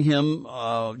bullying him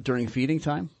during feeding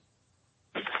time?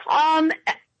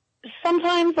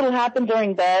 Sometimes it'll happen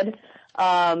during bed.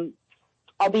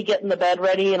 I'll be getting the bed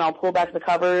ready and I'll pull back the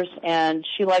covers, and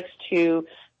she likes to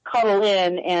cuddle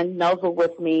in and nuzzle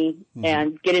with me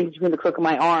and get in between the crook of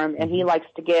my arm, and he likes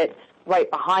to get right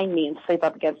behind me and sleep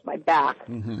up against my back.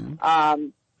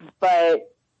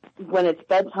 But when it's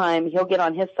bedtime, he'll get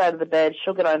on his side of the bed,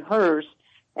 she'll get on hers,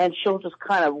 and she'll just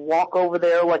kind of walk over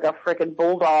there like a frickin'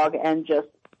 bulldog and just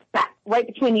right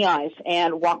between the eyes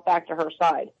and walk back to her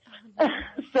side.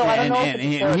 So I don't know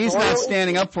if and he's not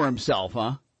standing up for himself,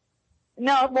 huh?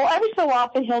 No, well, every so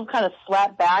often he'll kind of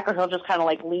slap back, or he'll just kind of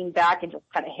like lean back and just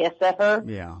kind of hiss at her.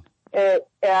 Yeah.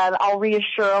 And I'll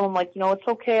reassure him, I'm like, it's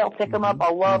okay. I'll pick him up.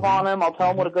 I'll love on him. I'll tell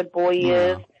him what a good boy he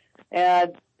is.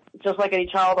 And just like any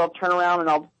child, I'll turn around and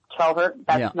I'll tell her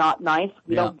that's not nice.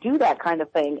 We don't do that kind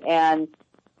of thing. And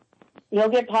he'll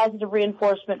get positive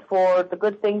reinforcement for the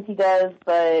good things he does,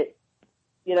 but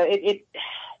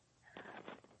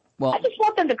I just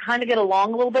want them to kind of get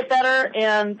along a little bit better.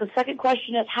 And the second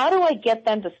question is, how do I get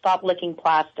them to stop licking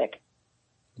plastic?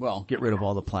 Well, get rid of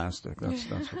all the plastic. That's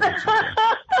what that's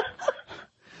about.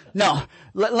 No,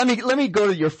 let me go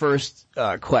to your first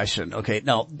question. Okay,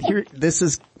 now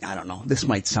I don't know, this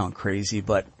might sound crazy,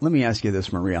 but let me ask you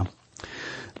this, Maria.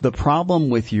 The problem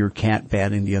with your cat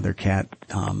batting the other cat,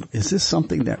 is this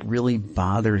something that really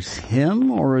bothers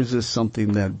him, or is this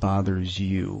something that bothers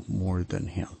you more than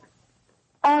him?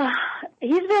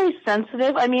 He's very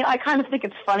sensitive. I mean, I kind of think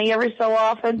it's funny every so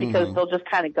often because they'll just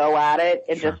kind of go at it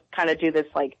and just kind of do this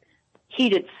like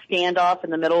heated standoff in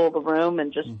the middle of the room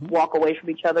and just walk away from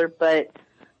each other. But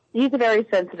he's a very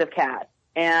sensitive cat,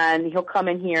 and he'll come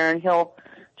in here and he'll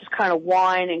just kind of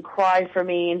whine and cry for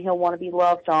me, and he'll want to be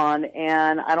loved on,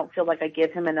 and I don't feel like I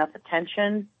give him enough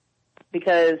attention.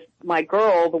 because my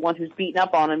girl, the one who's beaten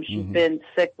up on him, she's been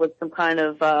sick with some kind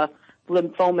of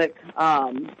lymphomic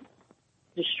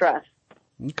distress.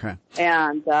 Okay.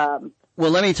 And well,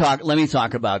 let me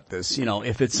talk about this. You know,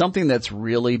 if it's something that's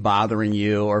really bothering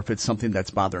you, or if it's something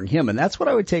that's bothering him, and that's what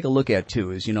I would take a look at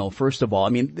too, is, you know, first of all, I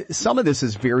mean, some of this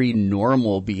is very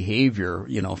normal behavior,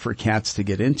 you know, for cats to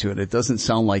get into it. It doesn't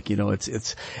sound like, you know,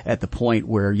 it's at the point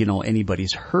where, you know,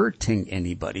 anybody's hurting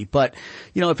anybody. But,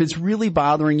 you know, if it's really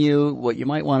bothering you, what you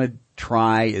might want to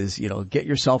try is, you know, get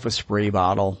yourself a spray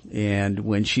bottle, and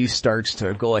when she starts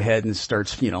to go ahead and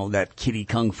starts, you know, that kitty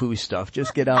kung fu stuff,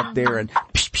 just get out there and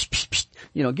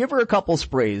you know, give her a couple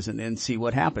sprays and see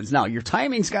what happens. Now, your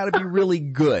timing's got to be really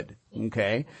good,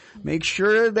 okay? Make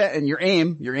sure that, and your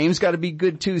aim's got to be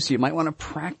good too, so you might want to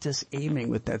practice aiming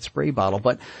with that spray bottle.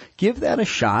 But give that a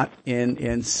shot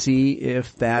and see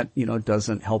if that, you know,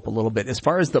 doesn't help a little bit. As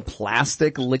far as the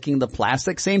plastic, licking the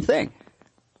plastic, same thing.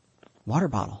 Water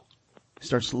bottle.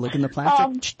 Starts licking the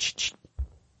plastic.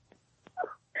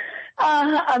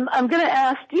 I'm going to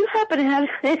ask, do you happen to have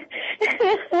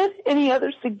any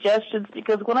other suggestions?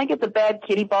 Because when I get the bad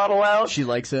kitty bottle out, she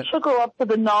likes it. She'll go up to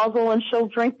the nozzle and she'll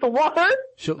drink the water.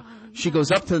 She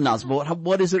goes up to the nozzle.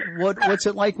 What is it? What's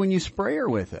it like when you spray her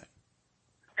with it?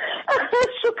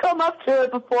 She'll come up to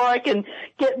it before I can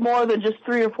get more than just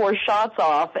 3 or 4 shots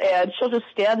off, and she'll just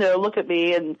stand there and look at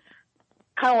me, and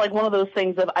kind of like one of those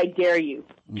things of, I dare you.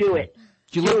 Do it.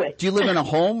 Do you live in a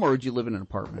home, or do you live in an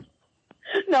apartment?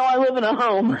 No, I live in a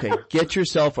home. Okay, get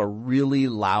yourself a really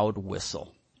loud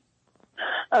whistle.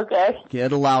 Okay.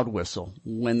 Get a loud whistle.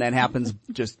 When that happens,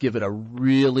 just give it a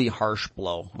really harsh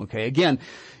blow. Okay, again,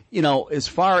 you know, as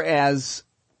far as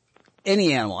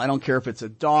any animal, I don't care if it's a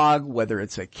dog, whether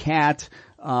it's a cat,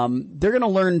 they're going to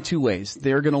learn 2 ways.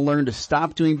 They're going to learn to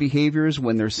stop doing behaviors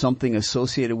when there's something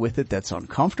associated with it that's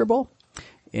uncomfortable.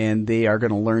 And they are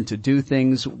going to learn to do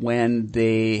things when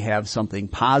they have something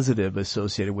positive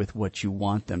associated with what you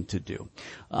want them to do.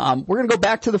 We're going to go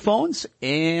back to the phones,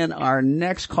 and our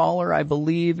next caller, I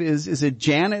believe, is it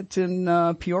Janet in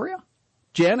Peoria?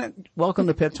 Janet, welcome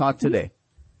to Pet Talk today.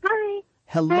 Hi.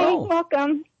 Hello. Hi,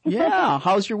 welcome. Yeah,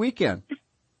 how's your weekend?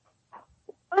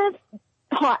 It's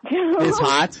hot. It's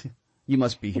hot? You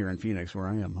must be here in Phoenix where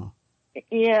I am, huh?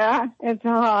 Yeah, it's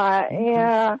hot.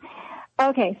 Yeah.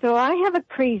 Okay, so I have a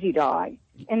crazy dog,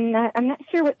 and I'm not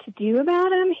sure what to do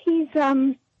about him.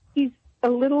 He's a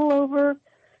little over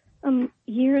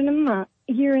year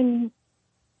and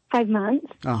 5 months.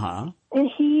 Uh-huh. And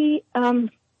he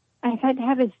I've had to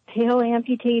have his tail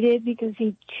amputated because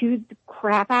he chewed the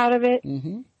crap out of it.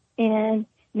 Mm-hmm. And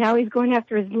now he's going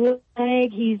after his leg.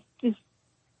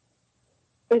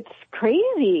 It's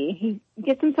crazy. He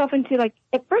gets himself into, like,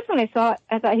 at first when I saw it,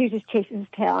 I thought he was just chasing his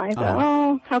tail. I thought,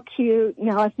 oh, how cute.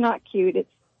 No, it's not cute. It's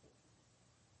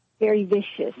very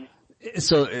vicious.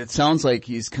 So it sounds like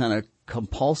he's kind of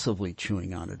compulsively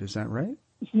chewing on it. Is that right?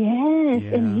 Yes.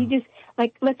 Yeah. And he just,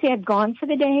 like, let's say I've gone for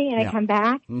the day and I come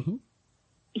back. Mm-hmm.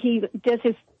 He does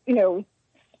his, you know,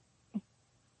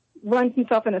 runs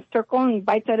himself in a circle and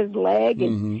bites at his leg.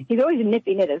 And he's always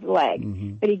nipping at his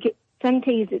leg. But some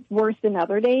days it's worse than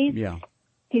other days. Yeah.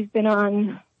 He's been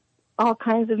on all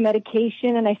kinds of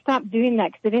medication, and I stopped doing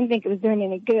that because I didn't think it was doing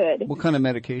any good. What kind of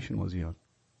medication was he on?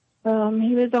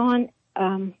 He was on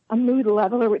a mood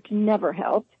leveler, which never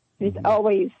helped. He's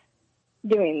always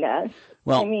doing this.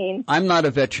 Well, I'm not a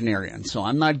veterinarian, so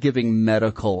I'm not giving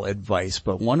medical advice,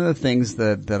 but one of the things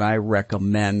that I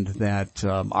recommend that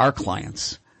our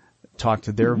clients talk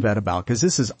to their vet about, because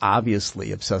this is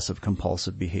obviously obsessive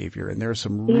compulsive behavior, and there are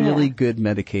some really good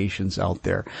medications out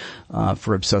there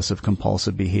for obsessive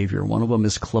compulsive behavior. One of them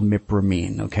is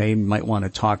clomipramine. Okay, you might want to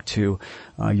talk to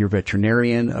your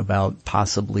veterinarian about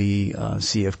possibly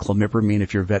see if clomipramine,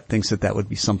 if your vet thinks that would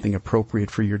be something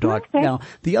appropriate for your dog. Okay. Now,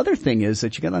 the other thing is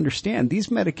that you got to understand these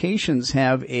medications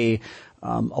have a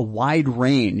wide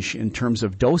range in terms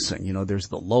of dosing. You know, there's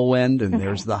the low end and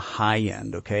there's the high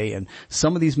end, okay? And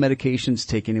some of these medications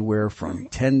take anywhere from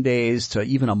 10 days to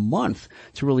even a month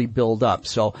to really build up.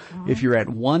 So if you're at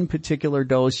one particular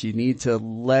dose, you need to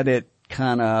let it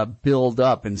kind of build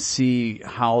up and see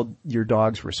how your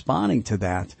dog's responding to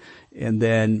that. And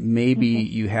then maybe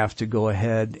you have to go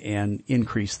ahead and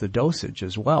increase the dosage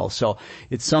as well. So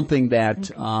it's something that,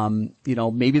 you know,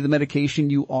 maybe the medication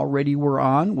you already were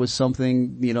on was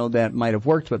something, you know, that might have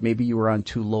worked, but maybe you were on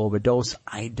too low of a dose.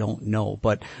 I don't know.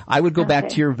 But I would go back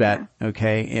to your vet,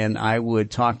 okay, and I would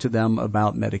talk to them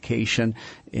about medication.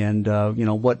 And, you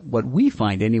know, what we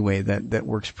find anyway that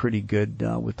works pretty good,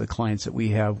 with the clients that we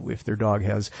have if their dog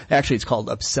has, actually it's called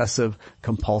obsessive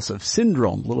compulsive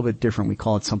syndrome, a little bit different. We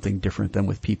call it something different than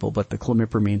with people, but the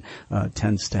clomipramine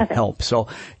tends to help. So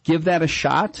give that a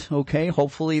shot, okay?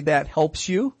 Hopefully that helps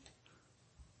you.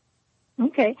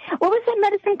 Okay. What was that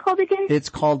medicine called again? It's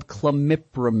called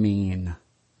clomipramine.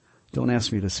 Don't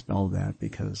ask me to spell that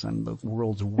because I'm the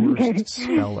world's worst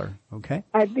speller, okay?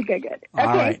 I think I got it. Okay.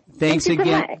 All right. Thanks Thank you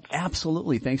again. so much.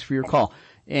 Absolutely. Thanks for your call.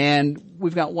 And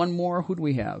we've got one more. Who do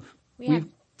we have? We have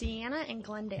Deanna in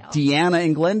Glendale. Deanna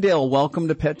in Glendale. Welcome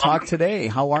to Pet Talk today.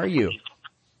 How are you?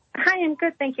 Hi, I'm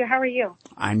good, thank you. How are you?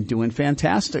 I'm doing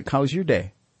fantastic. How's your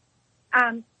day?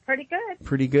 Pretty good.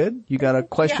 Pretty good. You got a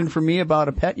question for me about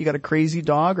a pet? You got a crazy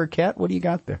dog or cat? What do you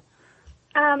got there?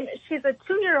 She's a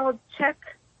 2-year-old Czech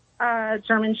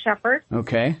German Shepherd.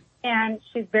 Okay. And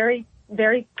she's very,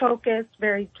 very focused,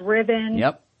 very driven.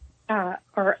 Yep.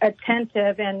 Or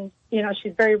attentive, and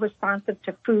she's very responsive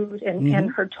to food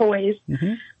and her toys.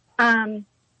 Mm-hmm.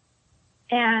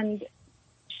 And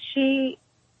she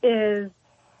is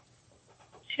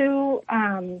too,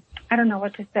 I don't know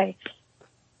what to say,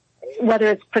 whether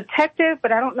it's protective,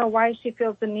 but I don't know why she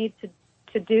feels the need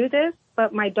to do this,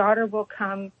 but my daughter will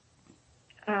come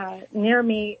near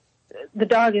me. The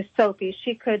dog is Sophie.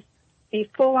 She could be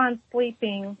full on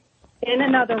sleeping in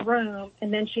another room,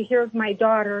 and then she hears my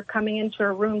daughter coming into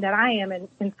a room that I am,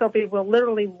 and Sophie will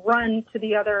literally run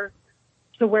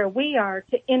to where we are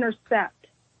to intercept.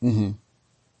 Mm-hmm.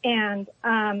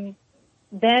 And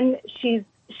then she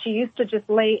used to just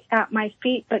lay at my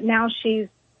feet, but now she's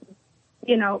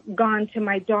gone to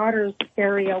my daughter's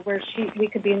area where we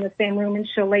could be in the same room, and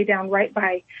she'll lay down right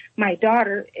by my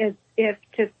daughter as if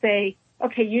to say,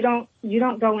 okay, you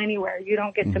don't go anywhere. You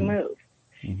don't get to move.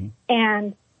 Mm-hmm.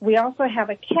 And we also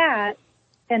have a cat,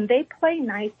 and they play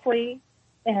nicely,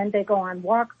 and they go on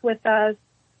walks with us.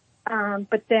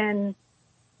 But then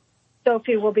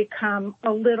Sophie will become a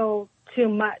little too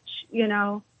much,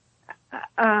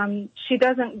 She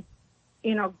doesn't,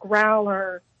 growl,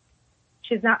 or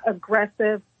she's not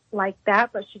aggressive like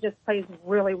that, but she just plays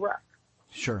really rough.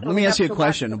 Sure. So Let me ask you a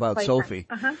question about Sophie.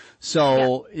 Uh-huh.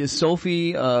 So is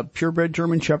Sophie a purebred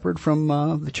German Shepherd from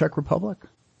the Czech Republic?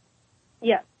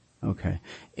 Yes. Okay.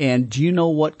 And do you know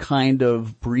what kind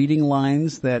of breeding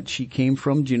lines that she came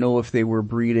from? Do you know if they were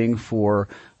breeding for,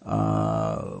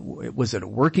 was it a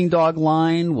working dog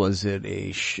line? Was it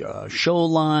a show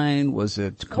line? Was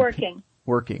it working?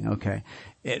 Working. Okay.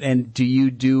 And do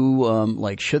you do,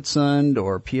 like Schutzhund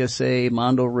or PSA,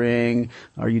 Mondo Ring?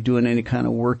 Are you doing any kind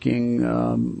of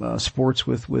working, sports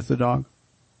with the dog?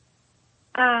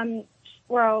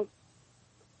 Well,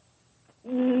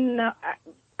 no,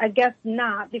 I guess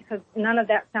not, because none of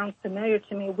that sounds familiar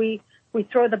to me. We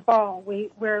throw the ball.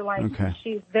 We're like,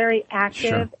 she's very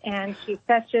active and she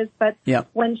fetches, but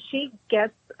when she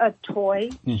gets a toy,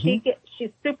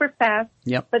 she's super fast,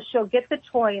 but she'll get the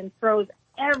toy and throws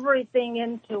everything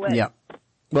into it. Yeah.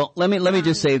 Well, let me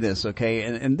just say this, okay?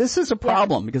 And this is a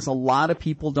problem because a lot of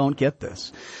people don't get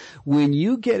this. When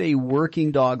you get a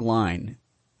working dog line,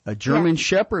 a German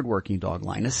Shepherd working dog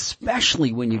line,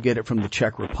 especially when you get it from the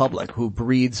Czech Republic, who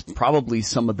breeds probably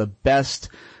some of the best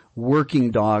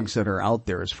working dogs that are out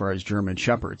there as far as German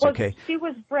Shepherds, okay? She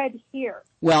was bred here.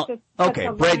 Well, okay,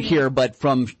 bred here, but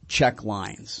from Czech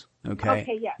lines, okay?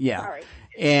 Okay, yeah. Sorry.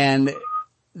 And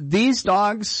these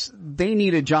dogs, they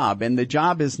need a job, and the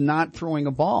job is not throwing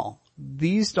a ball.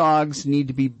 These dogs need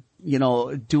to be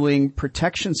doing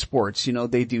protection sports.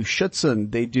 They do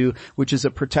Schutzhund, which is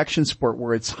a protection sport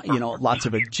where it's, lots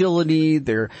of agility.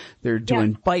 They're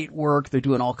doing bite work. They're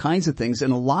doing all kinds of things.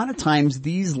 And a lot of times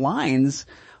these lines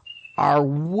are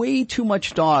way too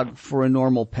much dog for a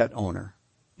normal pet owner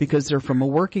because they're from a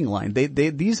working line.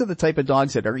 These are the type of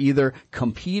dogs that are either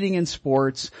competing in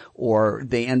sports or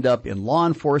they end up in law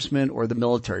enforcement or the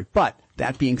military. But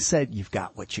that being said, you've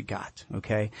got what you got,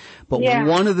 okay? But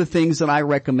one of the things that I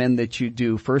recommend that you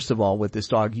do, first of all, with this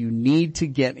dog, you need to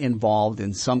get involved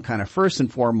in some kind of, first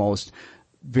and foremost,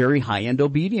 very high-end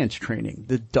obedience training.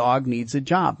 The dog needs a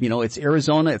job. It's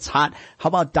Arizona, it's hot. How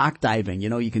about dock diving?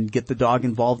 You can get the dog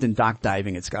involved in dock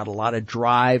diving. It's got a lot of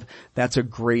drive. That's a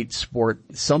great sport,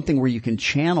 something where you can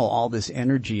channel all this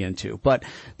energy into. But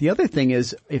the other thing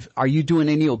is, are you doing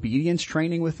any obedience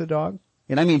training with the dog?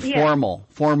 And I mean formal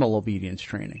obedience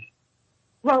training.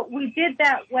 Well, we did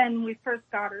that when we first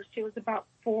got her. She was about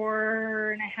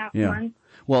 4.5 months.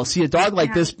 Well, see, a dog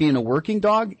like this being a working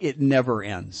dog, it never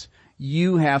ends.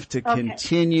 You have to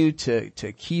continue to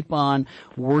keep on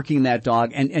working that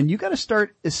dog. And you got to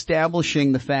start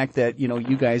establishing the fact that,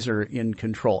 you guys are in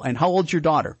control. And how old's your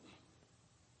daughter?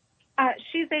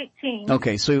 She's 18.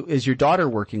 Okay. So is your daughter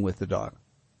working with the dog?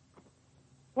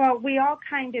 Well, we all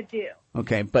kind of do.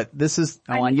 Okay. But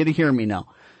I want you to hear me now.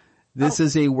 This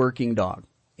is a working dog.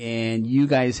 and you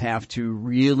guys have to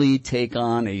really take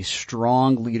on a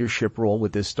strong leadership role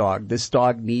with this dog. This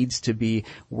dog needs to be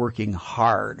working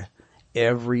hard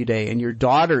every day, and your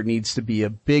daughter needs to be a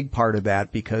big part of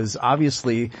that, because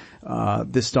obviously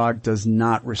this dog does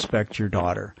not respect your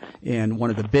daughter. And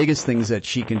one of the biggest things that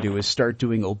she can do is start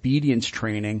doing obedience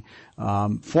training,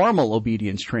 formal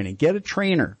obedience training. Get a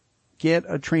trainer.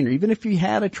 Even if you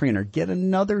had a trainer, get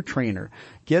another trainer.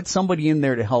 Get somebody in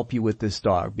there to help you with this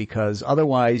dog, because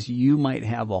otherwise you might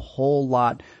have a whole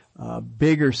lot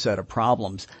bigger set of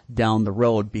problems down the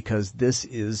road, because this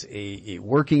is a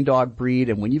working dog breed.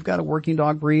 And when you've got a working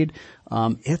dog breed,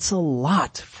 it's a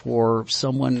lot for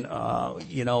someone,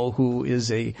 who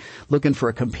is looking for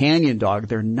a companion dog.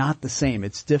 They're not the same.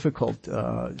 It's difficult,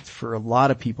 for a lot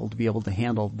of people to be able to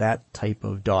handle that type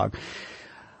of dog.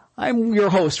 I'm your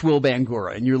host, Will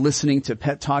Bangura, and you're listening to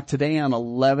Pet Talk today on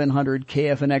 1100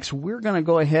 KFNX. We're going to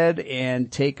go ahead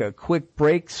and take a quick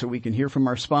break so we can hear from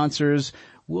our sponsors.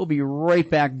 We'll be right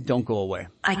back. Don't go away.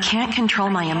 I can't control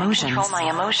my emotions.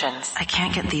 I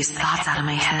can't get these thoughts out of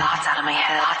my head.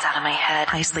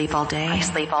 I sleep all day. Or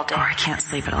I can't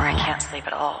sleep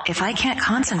at all. If I can't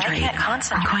concentrate,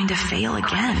 I'm going to fail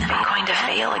again.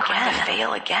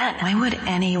 Why would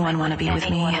anyone want to be with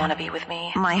me?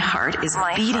 My heart is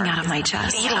beating out of my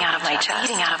chest.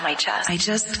 I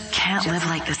just can't live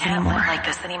like this anymore.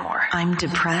 I'm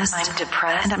depressed.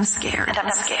 And I'm scared.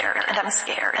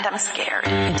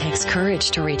 It takes courage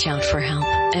to reach out for help.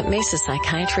 At Mesa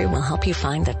Psychiatry, we'll help you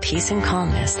find the peace and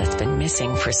calmness that's been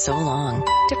missing for so long.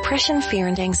 Depression, fear,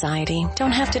 and anxiety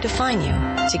don't have to define you.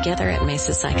 Together at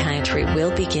Mesa Psychiatry,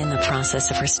 we'll begin the process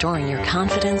of restoring your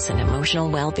confidence and emotional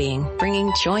well-being,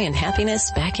 bringing joy and happiness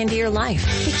back into your life.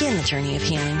 Begin the journey of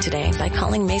healing today by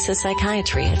calling Mesa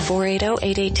Psychiatry at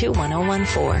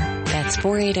 480-882-1014. That's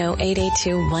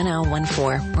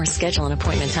 480-882-1014, or schedule an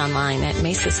appointment online at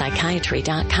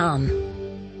mesapsychiatry.com.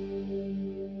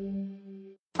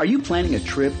 Are you planning a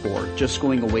trip or just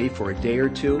going away for a day or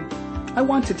two? I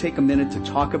want to take a minute to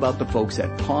talk about the folks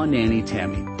at Paw Nanny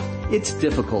Tammy. It's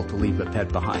difficult to leave a pet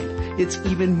behind. It's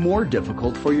even more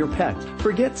difficult for your pet.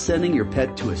 Forget sending your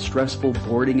pet to a stressful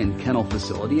boarding and kennel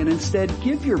facility, and instead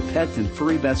give your pet and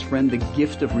furry best friend the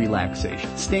gift of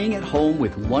relaxation, staying at home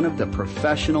with one of the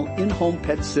professional in-home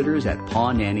pet sitters at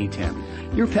Paw Nanny Tammy.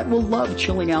 Your pet will love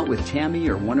chilling out with Tammy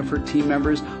or one of her team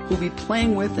members who'll be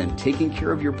playing with and taking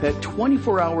care of your pet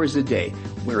 24 hours a day,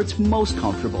 where it's most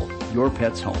comfortable, your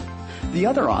pet's home. The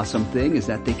other awesome thing is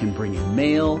that they can bring in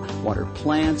mail, water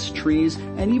plants, trees,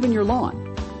 and even your lawn.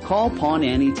 Call Paw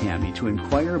Nanny Tammy to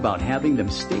inquire about having them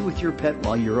stay with your pet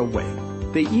while you're away.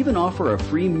 They even offer a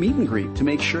free meet and greet to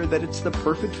make sure that it's the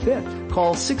perfect fit.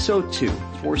 Call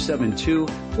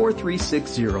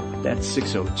 602-472-4360. That's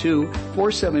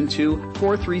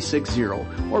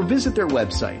 602-472-4360. Or visit their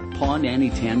website,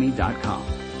 pawnannytammy.com.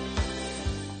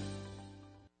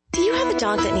 Do you have a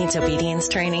dog that needs obedience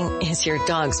training? Is your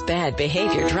dog's bad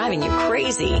behavior driving you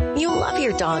crazy? You love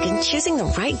your dog, and choosing the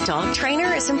right dog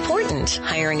trainer is important.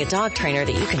 Hiring a dog trainer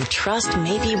that you can trust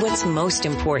may be what's most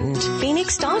important.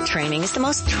 Phoenix Dog Training is the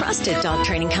most trusted dog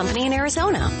training company in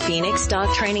Arizona. Phoenix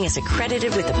Dog Training is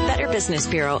accredited with the Better Business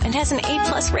Bureau and has an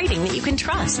A+ rating that you can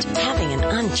trust. Having an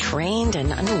untrained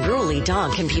and unruly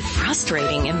dog can be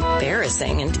frustrating,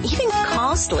 embarrassing, and even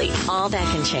costly. All that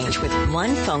can change with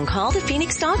one phone call to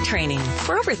Phoenix Dog Training.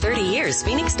 For over 30 years,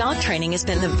 Phoenix Dog Training has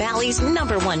been the Valley's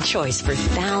 #1 choice for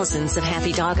thousands of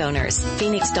happy dog owners.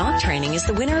 Phoenix Dog Training is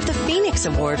the winner of the Phoenix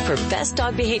Award for Best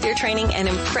Dog Behavior Training, an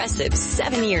impressive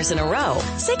 7 years in a row.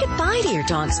 Say goodbye to your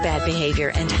dog's bad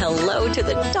behavior and hello to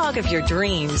the dog of your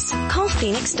dreams. Call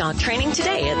Phoenix Dog Training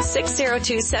today at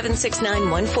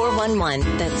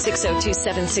 602-769-1411. That's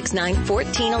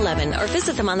 602-769-1411, or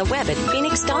visit them on the web at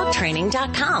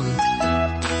phoenixdogtraining.com.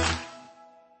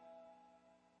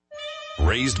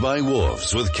 Raised by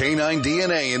wolves with canine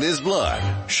DNA in his blood,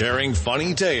 sharing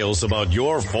funny tales about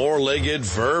your four-legged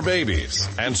fur babies,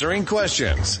 answering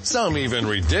questions, some even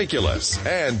ridiculous,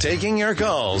 and taking your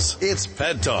calls. It's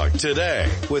Pet Talk today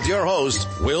with your host,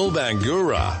 Will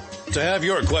Bangura. To have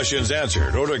your questions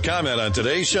answered or to comment on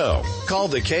today's show, call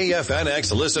the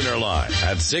KFNX listener line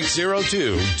at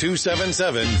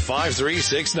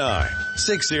 602-277-5369.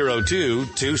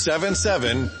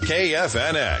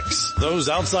 602-277-KFNX. Those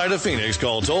outside of Phoenix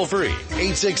call toll-free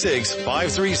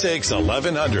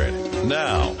 866-536-1100.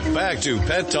 Now, back to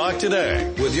Pet Talk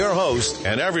today with your host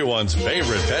and everyone's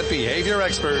favorite pet behavior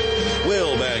expert,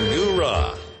 Will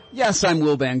Bangura. Yes, I'm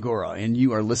Will Bangura, and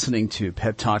you are listening to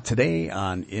Pet Talk Today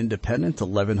on Independent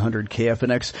 1100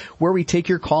 KFNX, where we take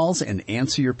your calls and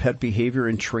answer your pet behavior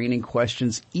and training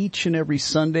questions each and every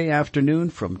Sunday afternoon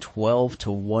from 12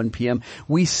 to 1 p.m.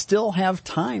 We still have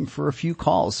time for a few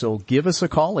calls, so give us a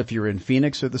call if you're in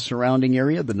Phoenix or the surrounding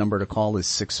area. The number to call is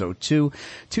 602-277-5369,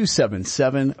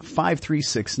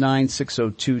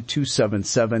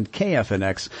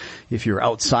 602-277-KFNX. If you're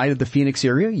outside of the Phoenix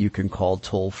area, you can call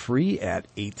toll-free at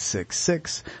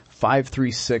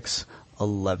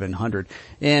 866-536-1100.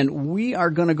 And we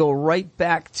are going to go right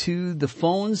back to the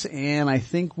phones, and I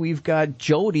think we've got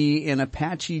Jody in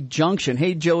Apache Junction.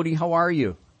 Hey, Jody, how are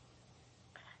you?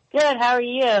 Good. How are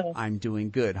you? I'm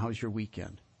doing good. How's your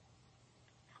weekend?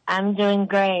 I'm doing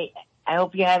great. I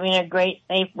hope you're having a great,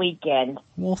 safe weekend.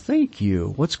 Well, thank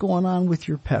you. What's going on with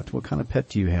your pet? What kind of pet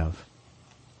do you have?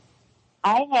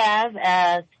 I have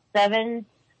a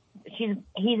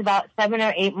he's about 7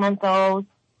 or 8 months old,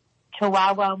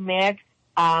 Chihuahua mix.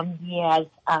 He has,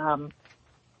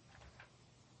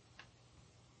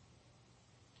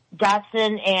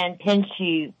 Dachshund and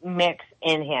Pinscher mix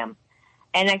in him.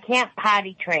 And I can't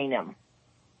potty train him.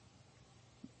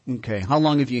 Okay. How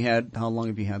long have you had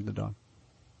the dog?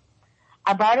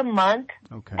 About a month.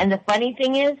 Okay. And the funny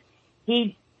thing is,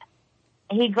 he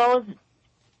goes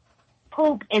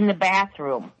poop in the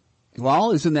bathroom.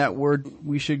 Well, isn't that where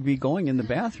we should be going, in the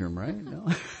bathroom, right? No.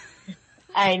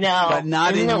 I know. But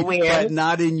not Isn't it weird? But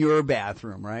not in your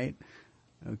bathroom, right?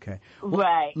 Okay. Well,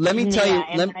 right. Let me tell you.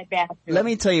 My bathroom. Let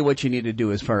me tell you what you need to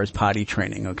do as far as potty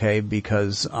training, okay?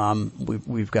 Because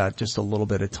we've got just a little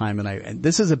bit of time, and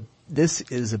this is a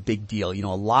big deal. You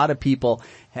know, a lot of people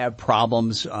have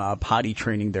problems potty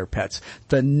training their pets.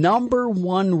 The number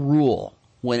one rule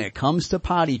when it comes to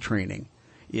potty training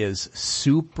is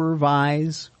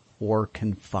supervise or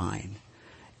confine.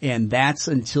 And that's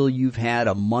until you've had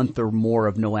a month or more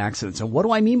of no accidents. And what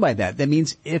do I mean by that? That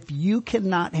means if you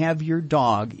cannot have your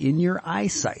dog in your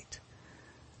eyesight,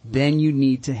 then you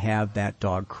need to have that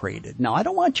dog crated. Now, I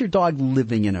don't want your dog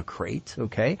living in a crate,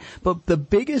 okay? But the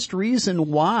biggest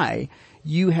reason why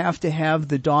you have to have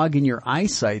the dog in your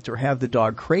eyesight or have the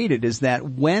dog crated is that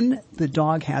when the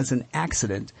dog has an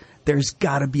accident, there's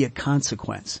got to be a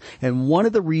consequence. And one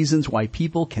of the reasons why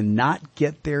people cannot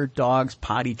get their dogs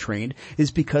potty trained is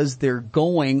because they're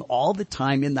going all the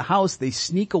time in the house. They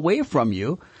sneak away from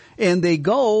you and they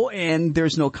go and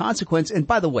there's no consequence. And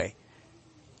by the way,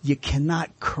 you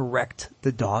cannot correct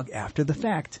the dog after the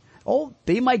fact. Oh,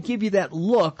 they might give you that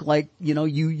look like,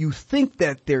 you think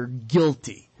that they're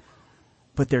guilty,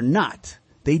 but they're not.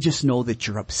 They just know that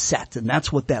you're upset. And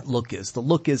that's what that look is. The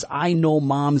look is, I know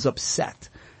mom's upset.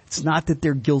 It's not that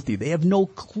they're guilty. They have no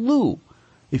clue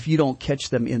if you don't catch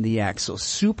them in the act. So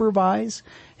supervise,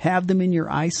 have them in your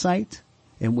eyesight,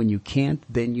 and when you can't,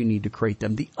 then you need to crate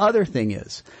them. The other thing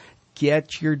is,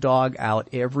 get your dog out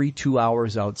every 2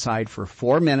 hours outside for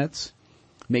 4 minutes.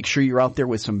 Make sure you're out there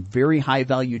with some very high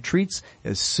value treats.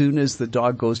 As soon as the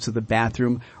dog goes to the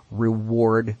bathroom,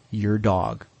 reward your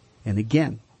dog. And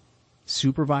again,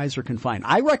 supervise or confine.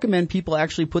 I recommend people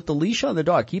actually put the leash on the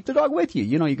dog. Keep the dog with you.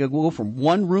 You can go from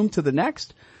one room to the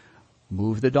next.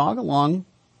 Move the dog along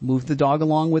with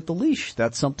the leash.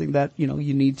 That's something that, you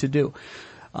need to do.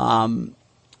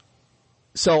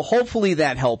 So hopefully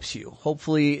that helps you.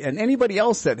 Hopefully, and anybody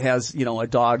else that has, a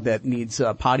dog that needs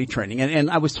potty training. And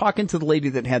I was talking to the lady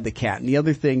that had the cat. And the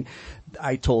other thing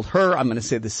I told her, I'm going to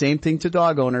say the same thing to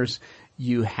dog owners.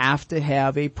 You have to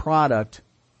have a product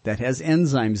that has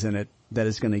enzymes in it that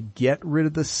is going to get rid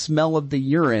of the smell of the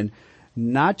urine,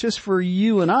 not just for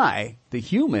you and I, the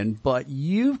human, but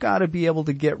you've got to be able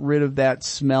to get rid of that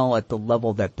smell at the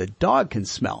level that the dog can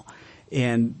smell.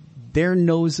 And their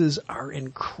noses are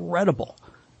incredible.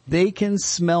 They can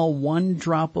smell one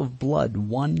drop of blood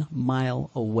 1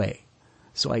 mile away.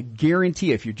 So I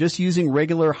guarantee if you're just using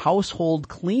regular household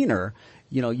cleaner,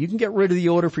 you can get rid of the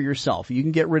odor for yourself. You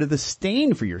can get rid of the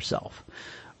stain for yourself.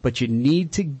 But you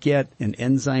need to get an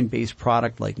enzyme-based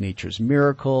product like Nature's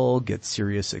Miracle, get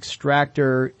Sirius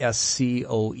Extractor,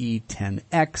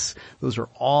 SCOE10X. Those are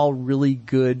all really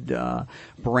good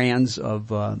brands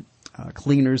of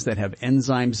cleaners that have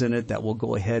enzymes in it that will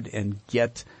go ahead and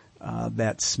get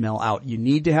that smell out. You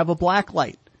need to have a black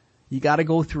light. You got to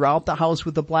go throughout the house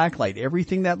with a black light.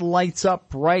 Everything that lights up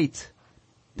bright,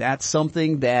 that's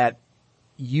something that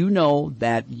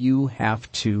that you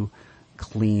have to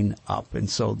clean up. And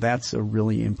so that's a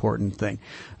really important thing.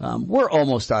 We're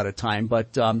almost out of time,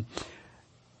 but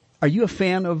are you a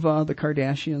fan of the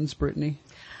Kardashians, Brittany?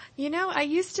 I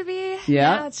used to be.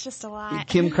 Yeah. Now it's just a lot.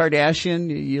 Kim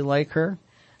Kardashian, you like her?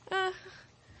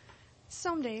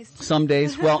 Some days. Some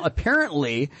days. Well,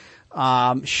 apparently,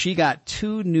 she got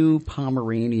 2 new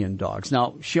Pomeranian dogs.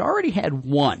 Now, she already had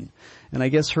one, and I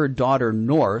guess her daughter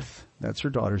North, that's her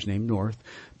daughter's name, North,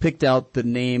 picked out the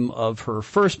name of her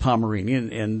first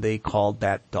Pomeranian, and they called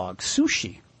that dog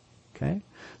Sushi. Okay?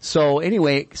 So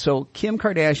anyway, so Kim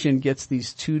Kardashian gets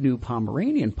these 2 new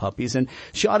Pomeranian puppies, and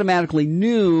she automatically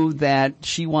knew that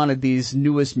she wanted these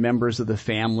newest members of the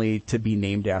family to be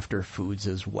named after foods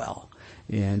as well.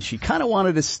 And she kind of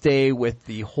wanted to stay with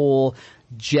the whole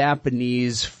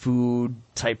Japanese food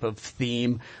type of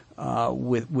theme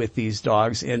with these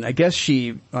dogs. And I guess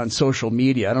she, on social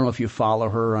media, I don't know if you follow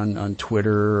her on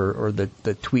Twitter or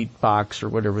the tweet box or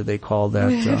whatever they call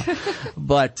that,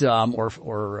 but or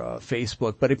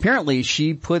Facebook. But apparently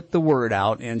she put the word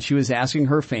out, and she was asking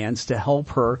her fans to help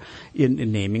her in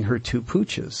naming her 2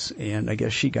 pooches. And I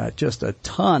guess she got just a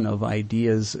ton of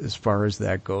ideas as far as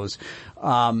that goes.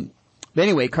 But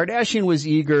anyway, Kardashian was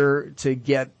eager to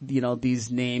get,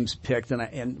 these names picked,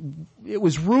 and it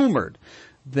was rumored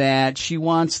that she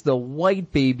wants the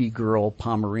white baby girl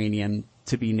Pomeranian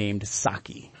to be named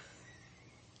Saki.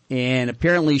 And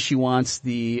apparently she wants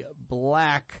the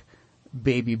black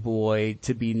baby boy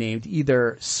to be named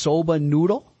either Soba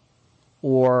Noodle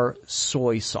or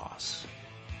Soy Sauce.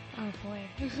 Oh boy.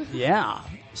 Yeah,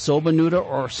 Soba Noodle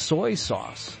or Soy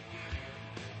Sauce.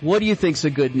 What do you think's a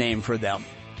good name for them?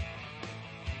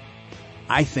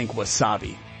 I think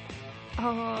Wasabi.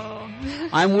 Oh.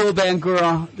 I'm Will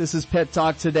Bangura. This is Pet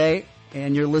Talk Today,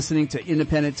 and you're listening to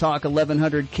Independent Talk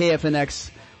 1100 KFNX.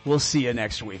 We'll see you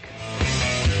next week.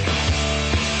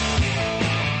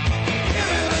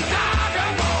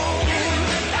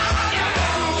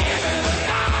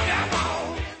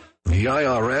 The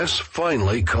IRS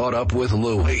finally caught up with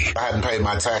Louie. I hadn't paid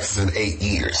my taxes in 8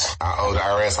 years. I owe the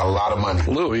IRS a lot of money.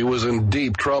 Louie was in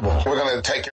deep trouble. We're going to take